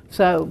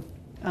 So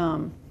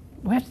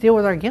we have to deal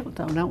with our guilt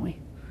though, don't we?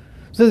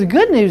 So the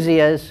good news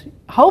is,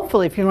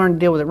 hopefully if you learn to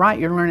deal with it right,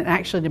 you're learning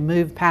actually to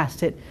move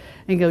past it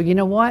and go, you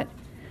know what?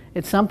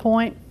 At some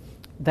point,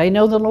 they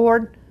know the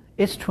Lord.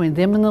 It's between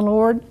them and the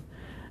Lord.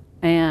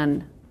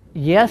 And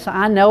yes,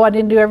 I know I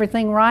didn't do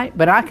everything right,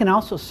 but I can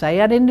also say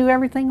I didn't do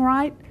everything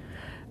right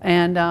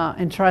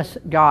and trust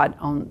God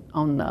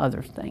on the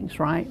other things,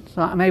 right?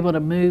 So I'm able to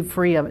move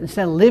free of it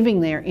instead of living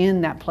there in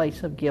that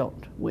place of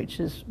guilt, which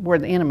is where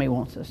the enemy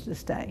wants us to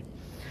stay.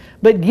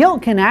 But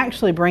guilt can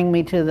actually bring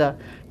me to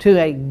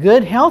a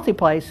good, healthy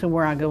place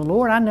where I go,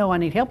 Lord, I know I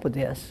need help with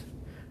this.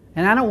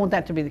 And I don't want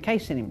that to be the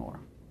case anymore,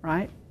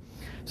 right?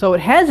 So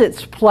it has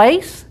its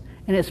place,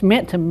 and it's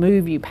meant to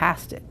move you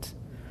past it.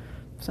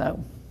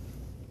 So,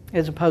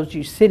 as opposed to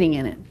you sitting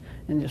in it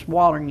and just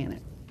wallowing in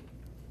it.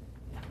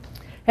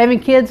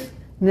 Having kids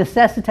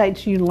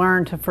necessitates you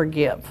learn to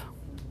forgive.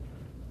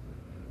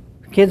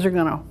 Kids are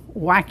going to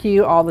whack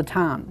you all the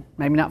time.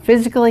 Maybe not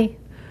physically,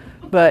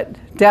 but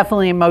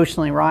definitely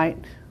emotionally, right?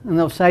 And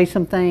they'll say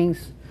some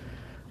things,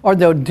 or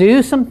they'll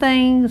do some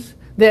things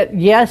that,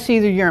 yes,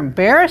 either you're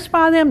embarrassed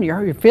by them,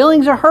 your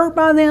feelings are hurt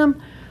by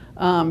them,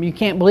 you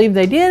can't believe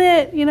they did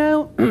it, you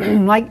know,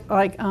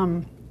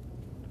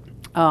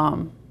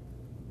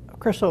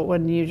 Crystal,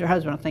 when you use your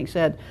husband, I think,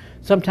 said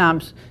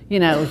sometimes, you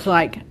know, it's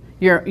like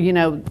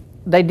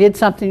they did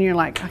something, you're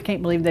like, I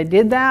can't believe they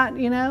did that,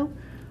 you know.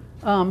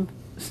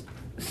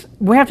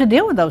 We have to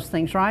deal with those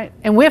things, right?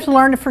 And we have to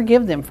learn to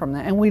forgive them from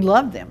that, and we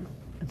love them,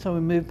 and so we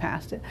move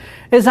past it.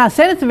 As I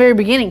said at the very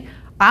beginning,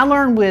 I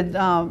learned with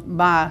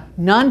my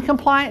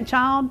non-compliant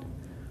child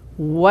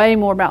way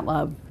more about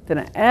love than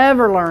I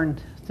ever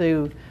learned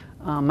through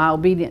my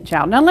obedient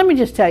child. Now, let me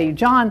just tell you,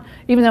 John,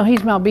 even though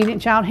he's my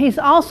obedient child, he's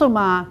also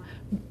my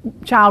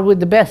child with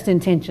the best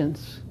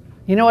intentions.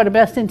 You know what a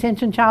best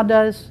intention child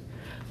does?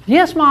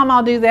 Yes, Mom,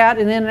 I'll do that.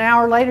 And then an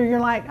hour later, you're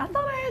like, I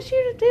thought I asked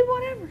you to do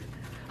whatever.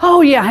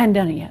 Oh, yeah, I hadn't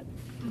done it yet.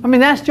 I mean,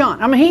 that's John.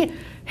 I mean,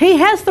 he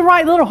has the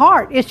right little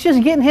heart. It's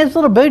just getting his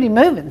little booty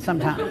moving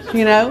sometimes,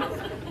 you know.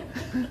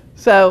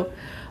 So,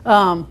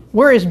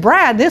 whereas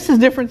Brad, this is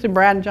different than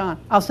Brad and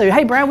John. I'll say,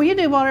 hey, Brad, will you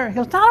do whatever? He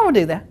goes, no, I don't want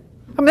to do that.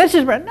 I mean, that's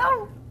just Brad.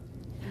 No.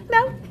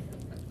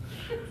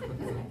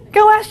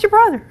 Go ask your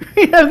brother.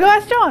 Go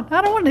ask John.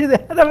 I don't want to do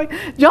that. I mean,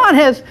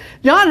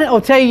 John will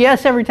tell you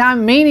yes every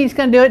time, mean he's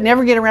going to do it,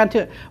 never get around to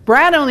it.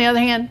 Brad, on the other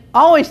hand,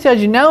 always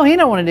tells you no, he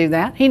don't want to do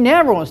that. He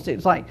never wants to.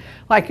 It's like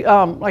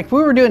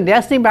we were doing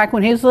Destiny back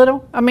when he was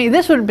little. I mean,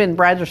 this would have been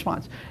Brad's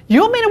response. You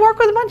want me to work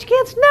with a bunch of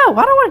kids? No,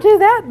 I don't want to do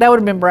that. That would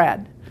have been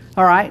Brad.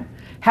 All right.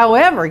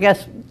 However, I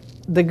guess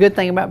the good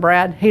thing about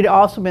Brad, he'd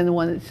also been the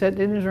one that sat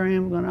in his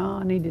room going, oh,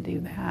 I need to do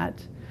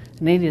that.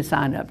 And he just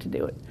signed up to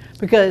do it.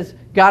 Because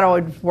God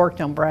always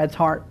worked on Brad's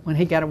heart when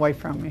he got away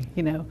from me,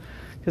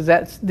 because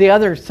that's the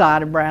other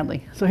side of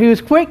Bradley. So he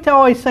was quick to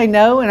always say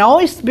no and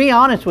always be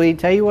honest with you,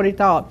 tell you what he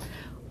thought,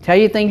 tell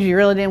you things you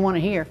really didn't want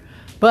to hear.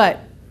 But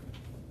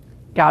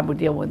God would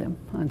deal with him,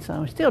 and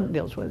so he still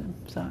deals with him.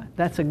 So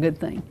that's a good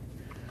thing.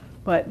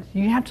 But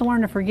you have to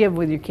learn to forgive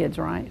with your kids,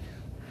 right?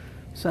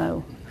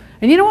 So,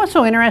 and you know what's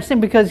so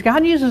interesting? Because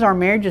God uses our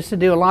marriages to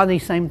do a lot of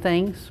these same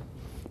things,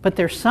 but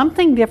there's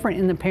something different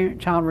in the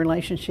parent-child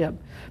relationship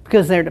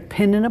because they're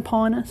dependent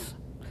upon us,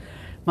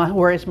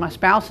 whereas my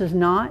spouse is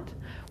not,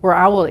 where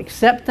I will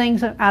accept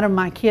things out of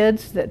my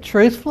kids that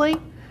truthfully,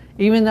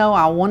 even though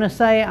I want to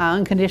say I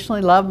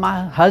unconditionally love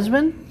my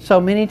husband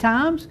so many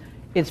times,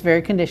 it's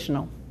very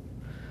conditional.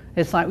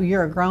 It's like, well,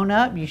 you're a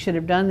grown-up, you should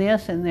have done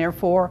this, and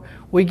therefore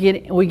we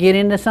get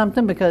into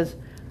something because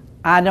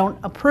I don't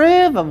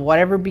approve of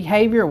whatever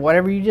behavior or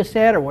whatever you just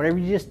said or whatever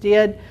you just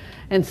did.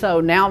 And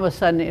so now all of a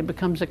sudden it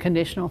becomes a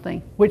conditional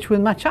thing, which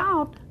with my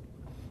child,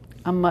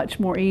 I'm much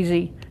more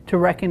easy to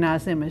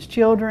recognize them as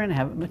children,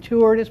 haven't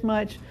matured as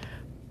much,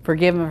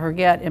 forgive and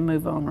forget and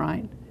move on,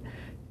 right?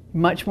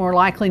 Much more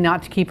likely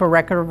not to keep a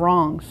record of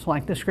wrongs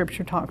like the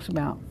scripture talks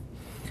about.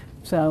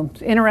 So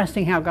it's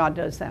interesting how God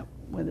does that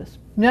with us.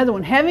 Another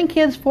one, having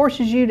kids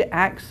forces you to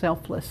act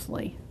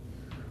selflessly,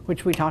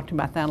 which we talked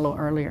about that a little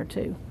earlier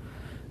too.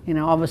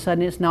 All of a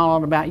sudden it's not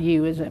all about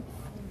you, is it?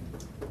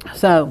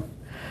 So,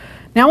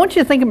 now I want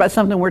you to think about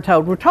something we're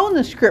told. We're told in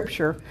the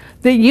scripture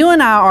that you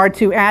and I are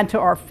to add to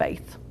our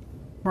faith,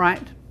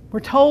 right? We're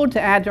told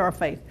to add to our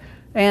faith.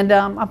 And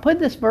I put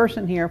this verse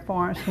in here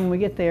for us when we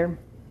get there.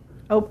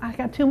 Oh, I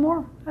got two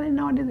more? I didn't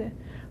know I did that.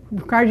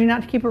 Requires you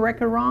not to keep a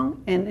record of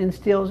wrong and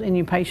instills in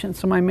you patience.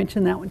 Somebody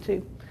mentioned that one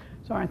too.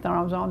 Sorry, I thought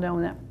I was all done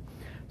with that.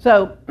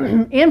 So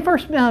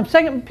in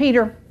 2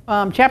 Peter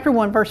chapter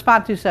 1, verse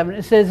 5 through 7,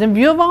 it says, in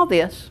view of all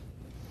this,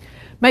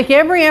 make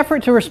every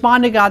effort to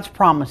respond to God's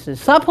promises.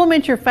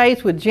 Supplement your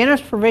faith with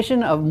generous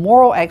provision of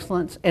moral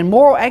excellence, and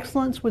moral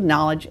excellence with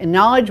knowledge, and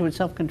knowledge with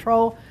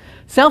self-control,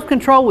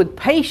 self-control with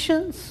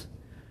patience,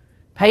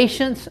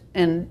 patience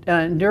and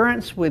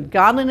endurance with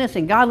godliness,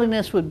 and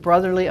godliness with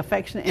brotherly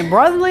affection, and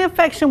brotherly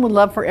affection with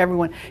love for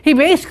everyone. He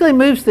basically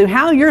moves through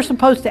how you're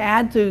supposed to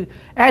add to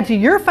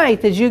your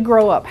faith as you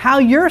grow up, how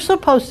you're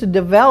supposed to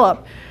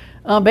develop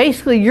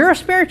basically your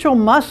spiritual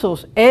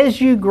muscles as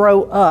you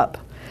grow up.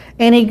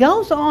 And he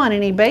goes on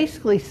and he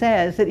basically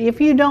says that if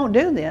you don't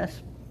do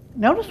this,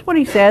 notice what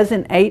he says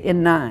in 8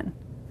 and 9.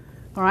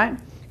 All right?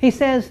 He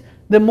says,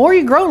 the more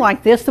you grow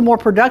like this, the more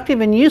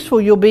productive and useful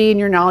you'll be in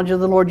your knowledge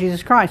of the Lord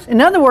Jesus Christ. In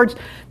other words,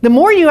 the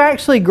more you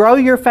actually grow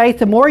your faith,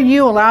 the more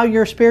you allow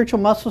your spiritual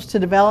muscles to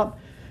develop,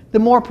 the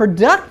more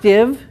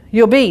productive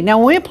you'll be. Now,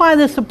 when we apply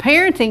this to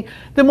parenting,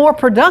 the more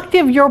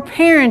productive your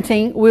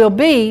parenting will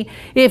be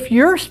if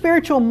your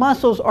spiritual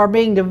muscles are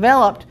being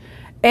developed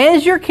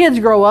as your kids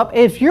grow up,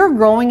 if you're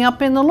growing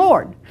up in the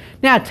Lord.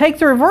 Now, take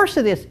the reverse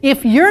of this.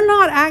 If you're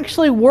not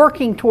actually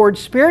working towards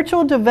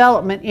spiritual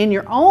development in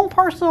your own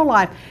personal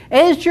life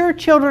as your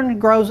children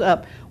grows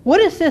up, what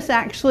is this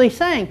actually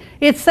saying?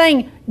 It's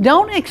saying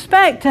don't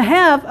expect to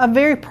have a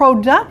very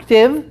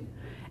productive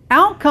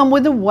outcome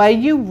with the way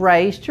you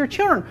raised your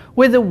children,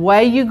 with the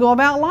way you go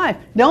about life.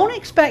 Don't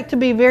expect to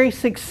be very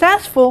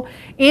successful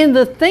in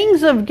the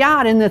things of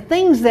God and the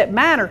things that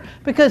matter.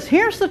 Because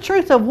here's the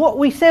truth of what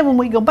we said when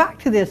we go back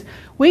to this.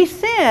 We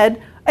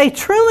said a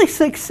truly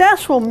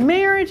successful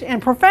marriage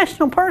and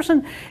professional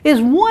person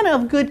is one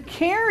of good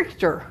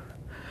character.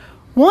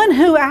 One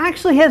who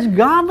actually has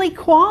godly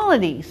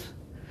qualities.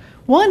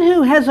 One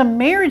who has a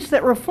marriage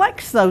that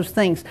reflects those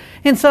things.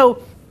 And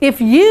so if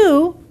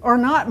you are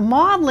not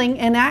modeling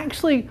and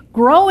actually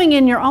growing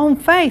in your own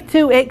faith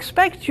to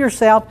expect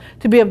yourself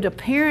to be able to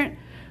parent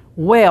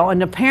well and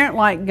to parent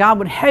like God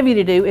would have you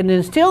to do and to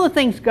instill the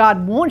things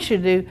God wants you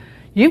to do,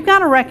 you've got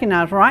to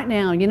recognize right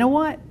now, you know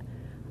what?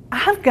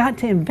 I've got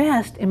to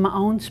invest in my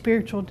own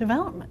spiritual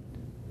development.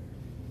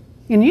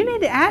 And you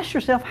need to ask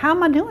yourself, how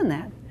am I doing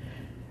that?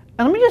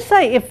 And let me just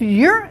say, if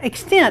your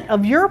extent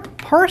of your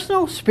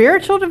personal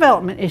spiritual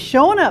development is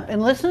showing up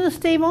and listening to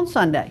Steve on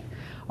Sunday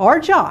or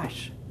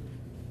Josh,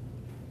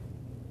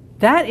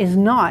 that is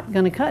not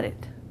going to cut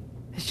it.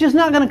 It's just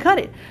not going to cut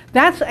it.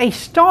 That's a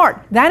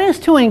start. That is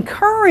to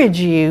encourage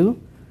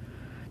you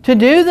to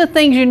do the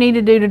things you need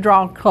to do to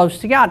draw close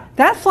to God.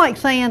 That's like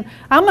saying,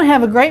 I'm going to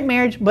have a great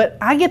marriage, but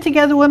I get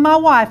together with my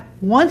wife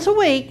once a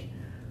week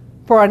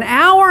for an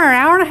hour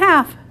and a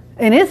half,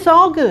 and it's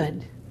all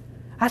good.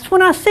 That's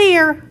when I see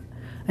her,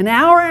 an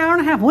hour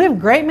and a half. We have a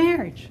great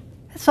marriage.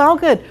 It's all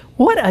good.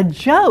 What a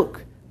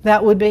joke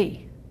that would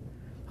be.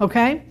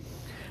 Okay?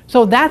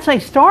 So that's a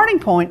starting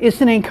point.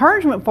 It's an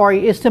encouragement for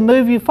you. It's to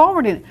move you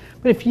forward in it.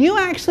 But if you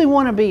actually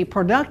want to be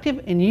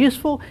productive and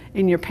useful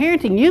in your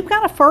parenting, you've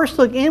got to first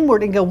look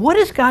inward and go, what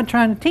is God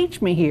trying to teach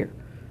me here?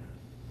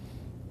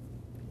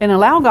 And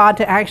allow God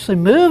to actually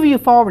move you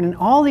forward in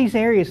all these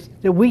areas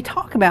that we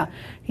talk about.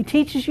 He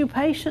teaches you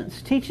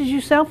patience, teaches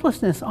you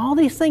selflessness, all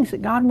these things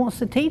that God wants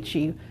to teach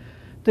you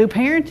through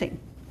parenting.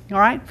 All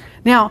right?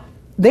 Now,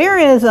 there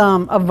is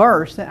a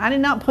verse that I did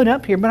not put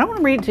up here, but I want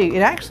to read it to you.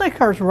 It actually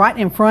occurs right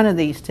in front of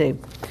these two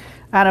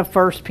out of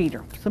 1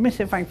 Peter. So let me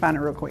see if I can find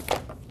it real quick.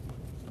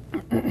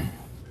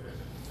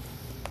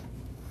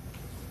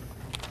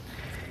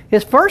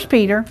 It's 1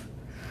 Peter,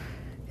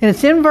 and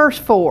it's in verse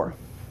 4.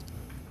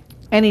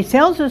 And he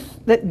tells us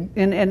that,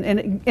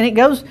 and it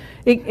goes,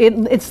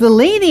 it's the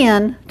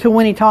lead-in to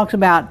when he talks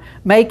about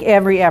make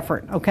every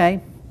effort,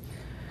 okay?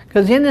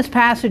 Because in this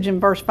passage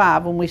in verse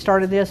 5, when we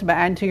started this about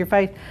adding to your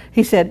faith,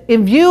 he said,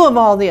 in view of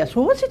all this.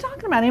 Well, what's he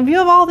talking about? In view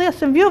of all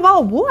this? In view of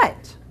all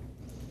what?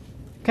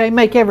 Okay,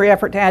 make every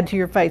effort to add to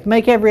your faith.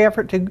 Make every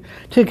effort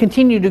to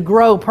continue to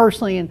grow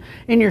personally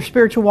in your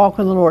spiritual walk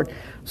with the Lord.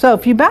 So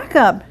if you back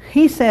up,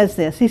 he says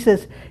this. He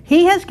says,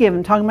 he has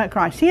given, talking about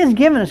Christ, he has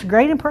given us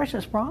great and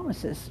precious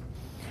promises.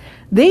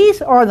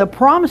 These are the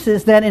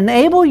promises that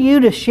enable you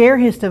to share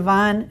his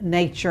divine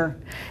nature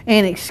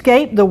and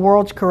escape the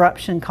world's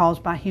corruption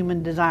caused by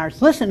human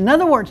desires. Listen, in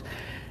other words,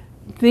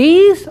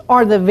 these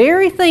are the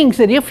very things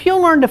that if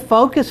you'll learn to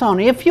focus on,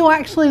 if you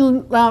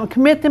actually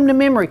commit them to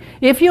memory,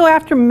 if you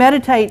have to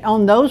meditate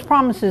on those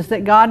promises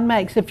that God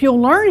makes, if you'll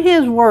learn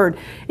his word,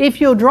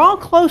 if you'll draw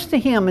close to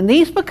him, and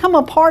these become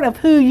a part of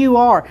who you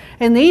are,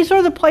 and these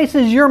are the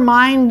places your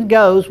mind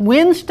goes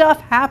when stuff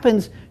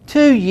happens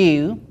to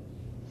you,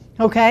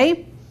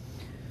 okay?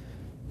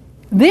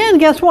 Then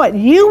guess what?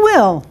 You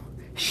will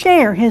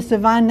share his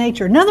divine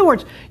nature. In other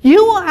words,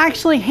 you will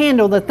actually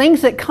handle the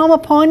things that come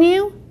upon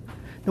you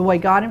the way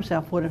God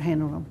himself would have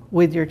handled them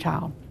with your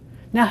child.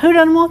 Now, who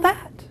doesn't want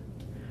that?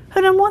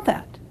 Who doesn't want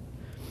that?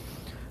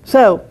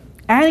 So,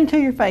 adding to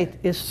your faith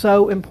is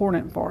so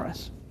important for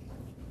us.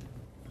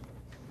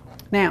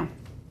 Now,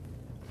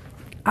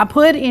 I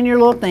put in your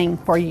little thing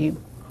for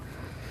you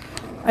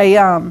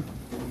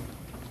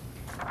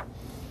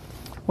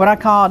what I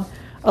called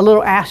a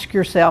little ask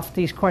yourself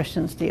these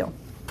questions deal.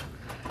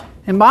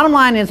 And bottom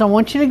line is I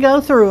want you to go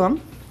through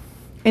them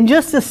and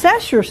just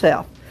assess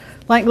yourself.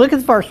 Like, look at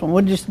the first one.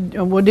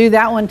 We'll do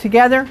that one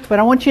together, but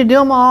I want you to do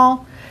them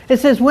all. It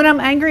says, when I'm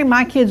angry,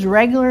 my kids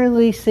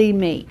regularly see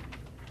me.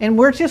 And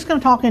we're just going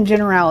to talk in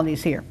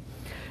generalities here.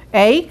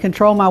 A,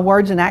 control my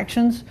words and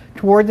actions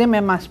toward them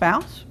and my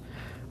spouse.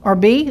 Or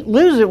B,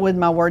 lose it with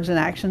my words and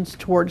actions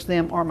towards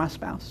them or my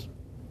spouse.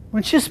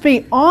 Let's just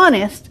be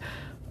honest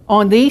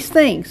on these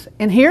things.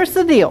 And here's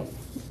the deal.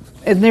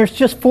 And there's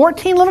just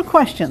 14 little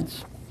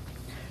questions.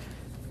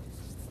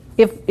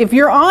 If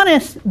you're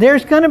honest,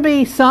 there's going to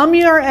be some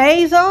you're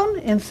A's on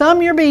and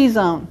some you're B's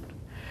on.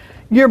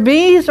 Your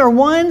B's are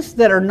ones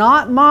that are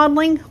not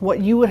modeling what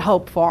you would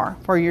hope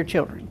for your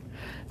children.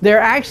 They're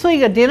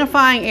actually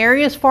identifying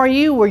areas for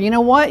you where, you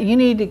know what, you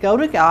need to go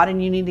to God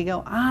and you need to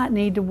go, I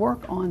need to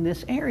work on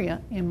this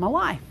area in my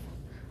life.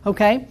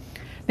 Okay?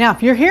 Now,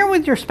 if you're here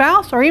with your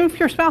spouse, or even if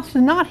your spouse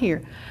is not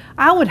here,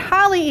 I would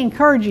highly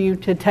encourage you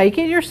to take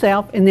it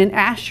yourself and then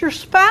ask your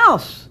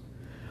spouse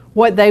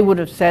what they would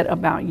have said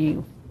about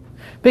you.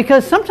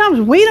 Because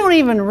sometimes we don't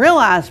even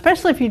realize,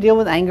 especially if you deal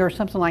with anger or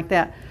something like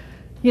that,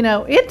 you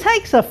know, it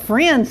takes a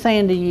friend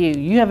saying to you,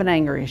 you have an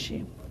anger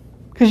issue.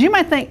 Because you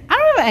might think, I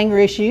don't have an anger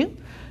issue.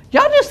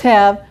 Y'all just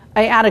have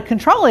an out of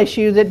control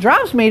issue that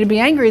drives me to be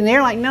angry. And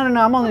they're like, no,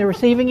 I'm on the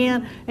receiving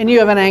end and you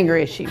have an anger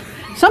issue.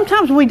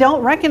 Sometimes we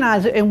don't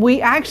recognize it and we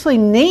actually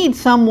need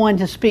someone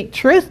to speak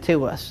truth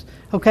to us.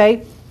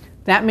 Okay?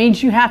 That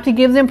means you have to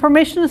give them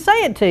permission to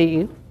say it to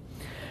you.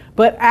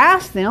 But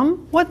ask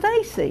them what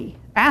they see.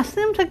 Ask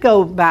them to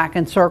go back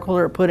and circle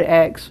or put an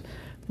X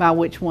by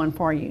which one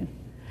for you.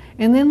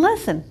 And then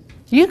listen,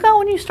 you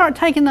go and you start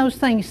taking those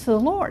things to the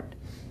Lord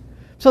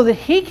so that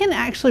he can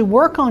actually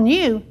work on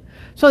you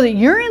so that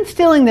you're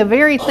instilling the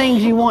very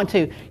things you want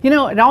to. You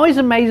know, it always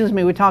amazes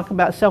me, we talk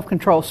about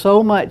self-control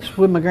so much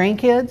with my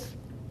grandkids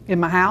in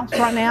my house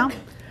right now,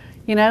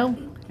 you know,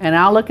 and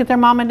I'll look at their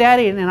mom and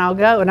daddy and I'll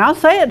go and I'll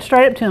say it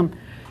straight up to them.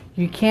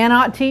 You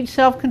cannot teach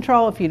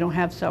self-control if you don't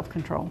have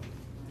self-control.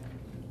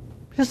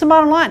 Just the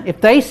bottom line. If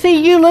they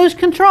see you lose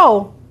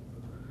control,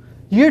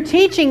 you're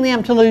teaching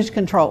them to lose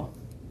control.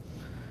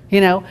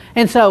 You know,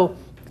 and so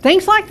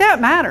things like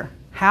that matter.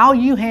 How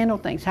you handle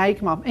things, how you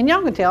come off. And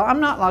y'all can tell, I'm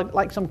not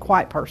like some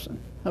quiet person,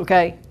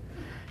 okay?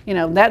 You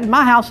know, that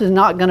my house is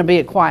not going to be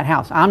a quiet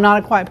house. I'm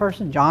not a quiet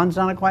person. John's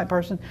not a quiet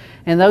person.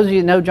 And those of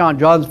you who know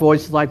John's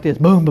voice is like this,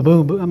 boom, boom,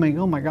 boom, boom. I mean,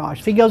 oh my gosh.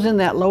 If he goes in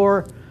that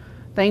lower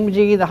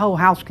thingamajiggy, the whole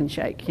house can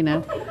shake, you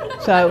know?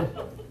 So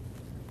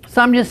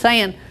I'm just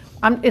saying,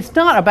 it's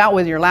not about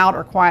whether you're loud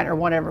or quiet or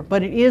whatever,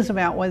 but it is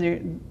about whether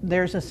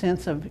there's a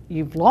sense of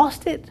you've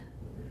lost it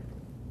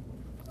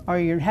or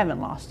you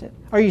haven't lost it.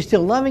 Are you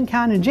still loving,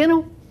 kind, and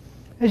gentle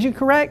as you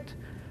correct?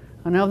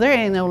 I know there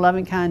ain't no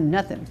loving kind,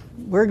 nothing.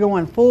 We're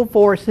going full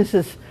force. This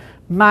is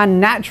my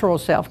natural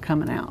self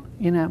coming out,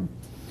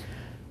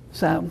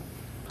 So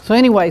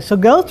anyway, so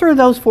go through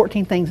those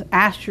 14 things.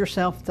 Ask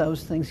yourself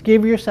those things.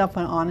 Give yourself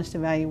an honest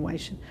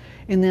evaluation.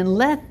 And then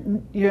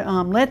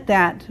let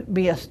that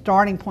be a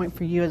starting point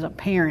for you as a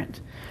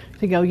parent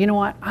to go, you know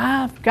what?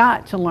 I've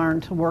got to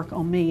learn to work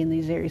on me in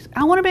these areas.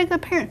 I want to be a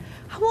good parent.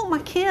 I want my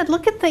kid.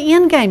 Look at the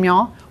end game,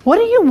 y'all. What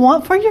do you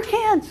want for your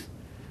kids?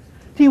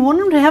 Do you want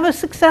them to have a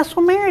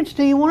successful marriage?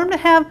 Do you want them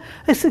to have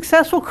a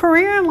successful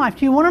career in life?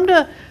 Do you want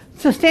them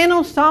to stand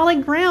on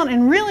solid ground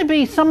and really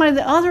be somebody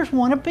that others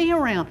want to be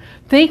around?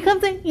 Think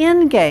of the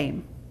end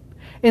game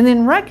and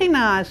then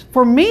recognize,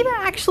 for me to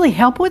actually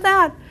help with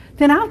that,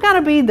 then I've got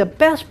to be the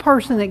best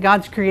person that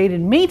God's created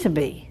me to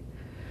be.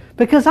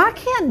 Because I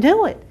can't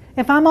do it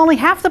if I'm only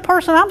half the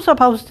person I'm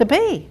supposed to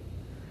be.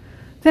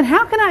 Then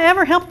how can I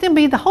ever help them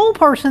be the whole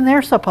person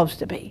they're supposed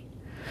to be?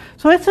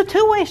 So it's a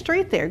two-way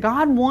street there.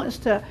 God wants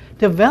to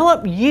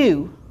develop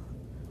you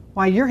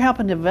while you're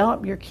helping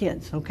develop your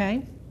kids,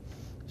 okay?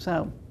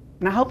 So,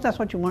 and I hope that's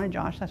what you wanted,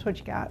 Josh. That's what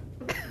you got.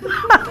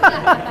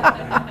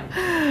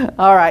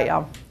 All right,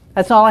 y'all.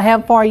 That's all I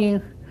have for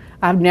you.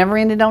 I've never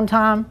ended on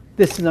time.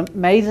 This is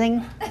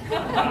amazing.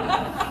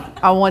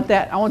 I want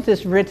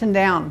this written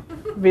down.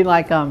 It'd be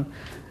like,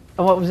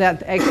 what was that,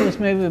 the Exodus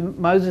movie with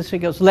Moses? He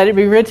goes, let it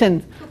be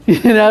written,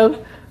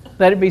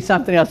 Let it be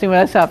something else. Anyway,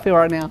 that's how I feel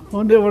right now. I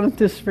want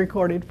this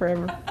recorded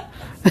forever.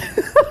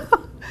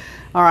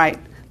 All right,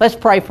 let's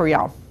pray for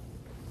y'all.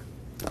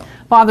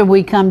 Father,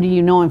 we come to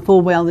you knowing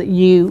full well that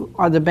you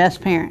are the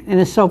best parent. And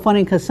it's so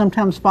funny because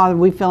sometimes, Father,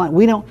 we feel like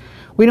we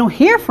don't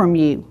hear from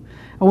you.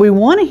 And we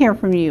want to hear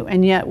from you.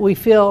 And yet we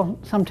feel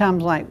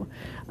sometimes like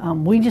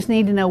we just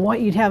need to know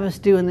what you'd have us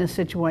do in this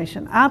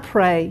situation. I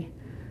pray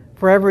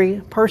for every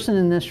person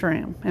in this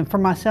room, and for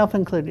myself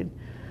included,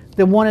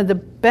 that one of the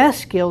best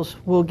skills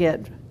we'll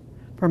get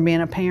from being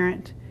a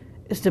parent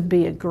is to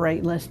be a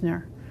great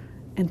listener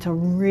and to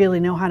really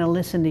know how to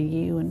listen to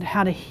you and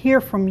how to hear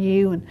from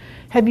you and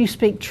have you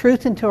speak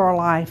truth into our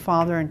life,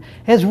 Father. And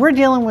as we're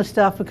dealing with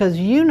stuff, because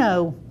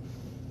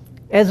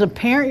as a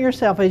parent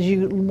yourself, as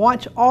you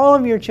watch all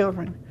of your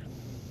children,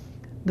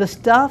 the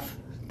stuff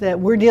that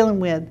we're dealing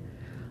with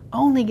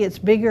only gets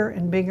bigger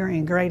and bigger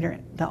and greater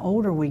the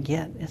older we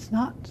get. It's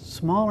not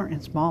smaller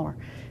and smaller.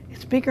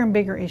 It's bigger and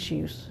bigger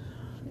issues.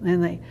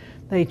 And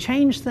they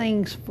change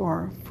things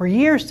for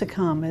years to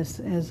come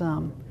as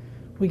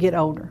we get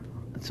older.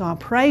 So I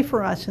pray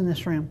for us in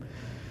this room.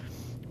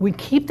 We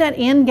keep that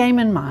end game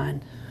in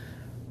mind.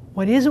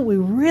 What is it we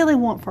really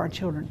want for our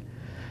children?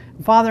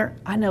 Father,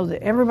 I know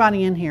that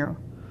everybody in here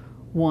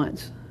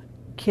wants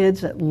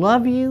kids that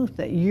love you,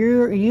 that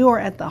you are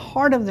at the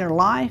heart of their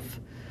life.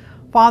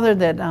 Father,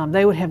 that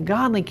they would have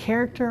godly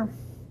character.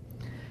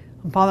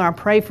 And Father, I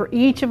pray for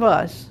each of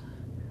us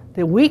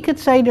that we could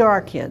say to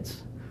our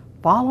kids,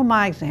 follow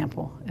my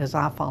example as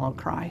I follow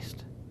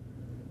Christ.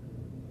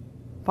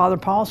 Father,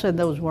 Paul said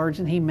those words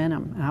and he meant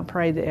them. And I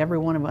pray that every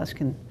one of us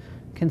can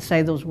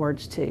say those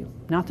words too.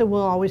 Not that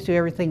we'll always do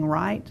everything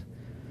right,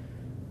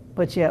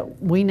 but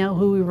yet we know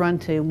who we run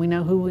to, and we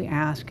know who we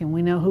ask, and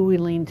we know who we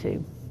lean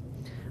to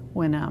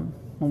when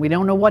we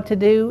don't know what to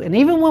do. And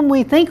even when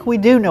we think we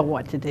do know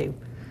what to do,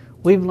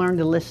 we've learned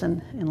to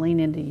listen and lean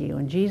into you.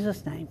 In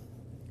Jesus' name,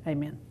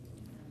 amen.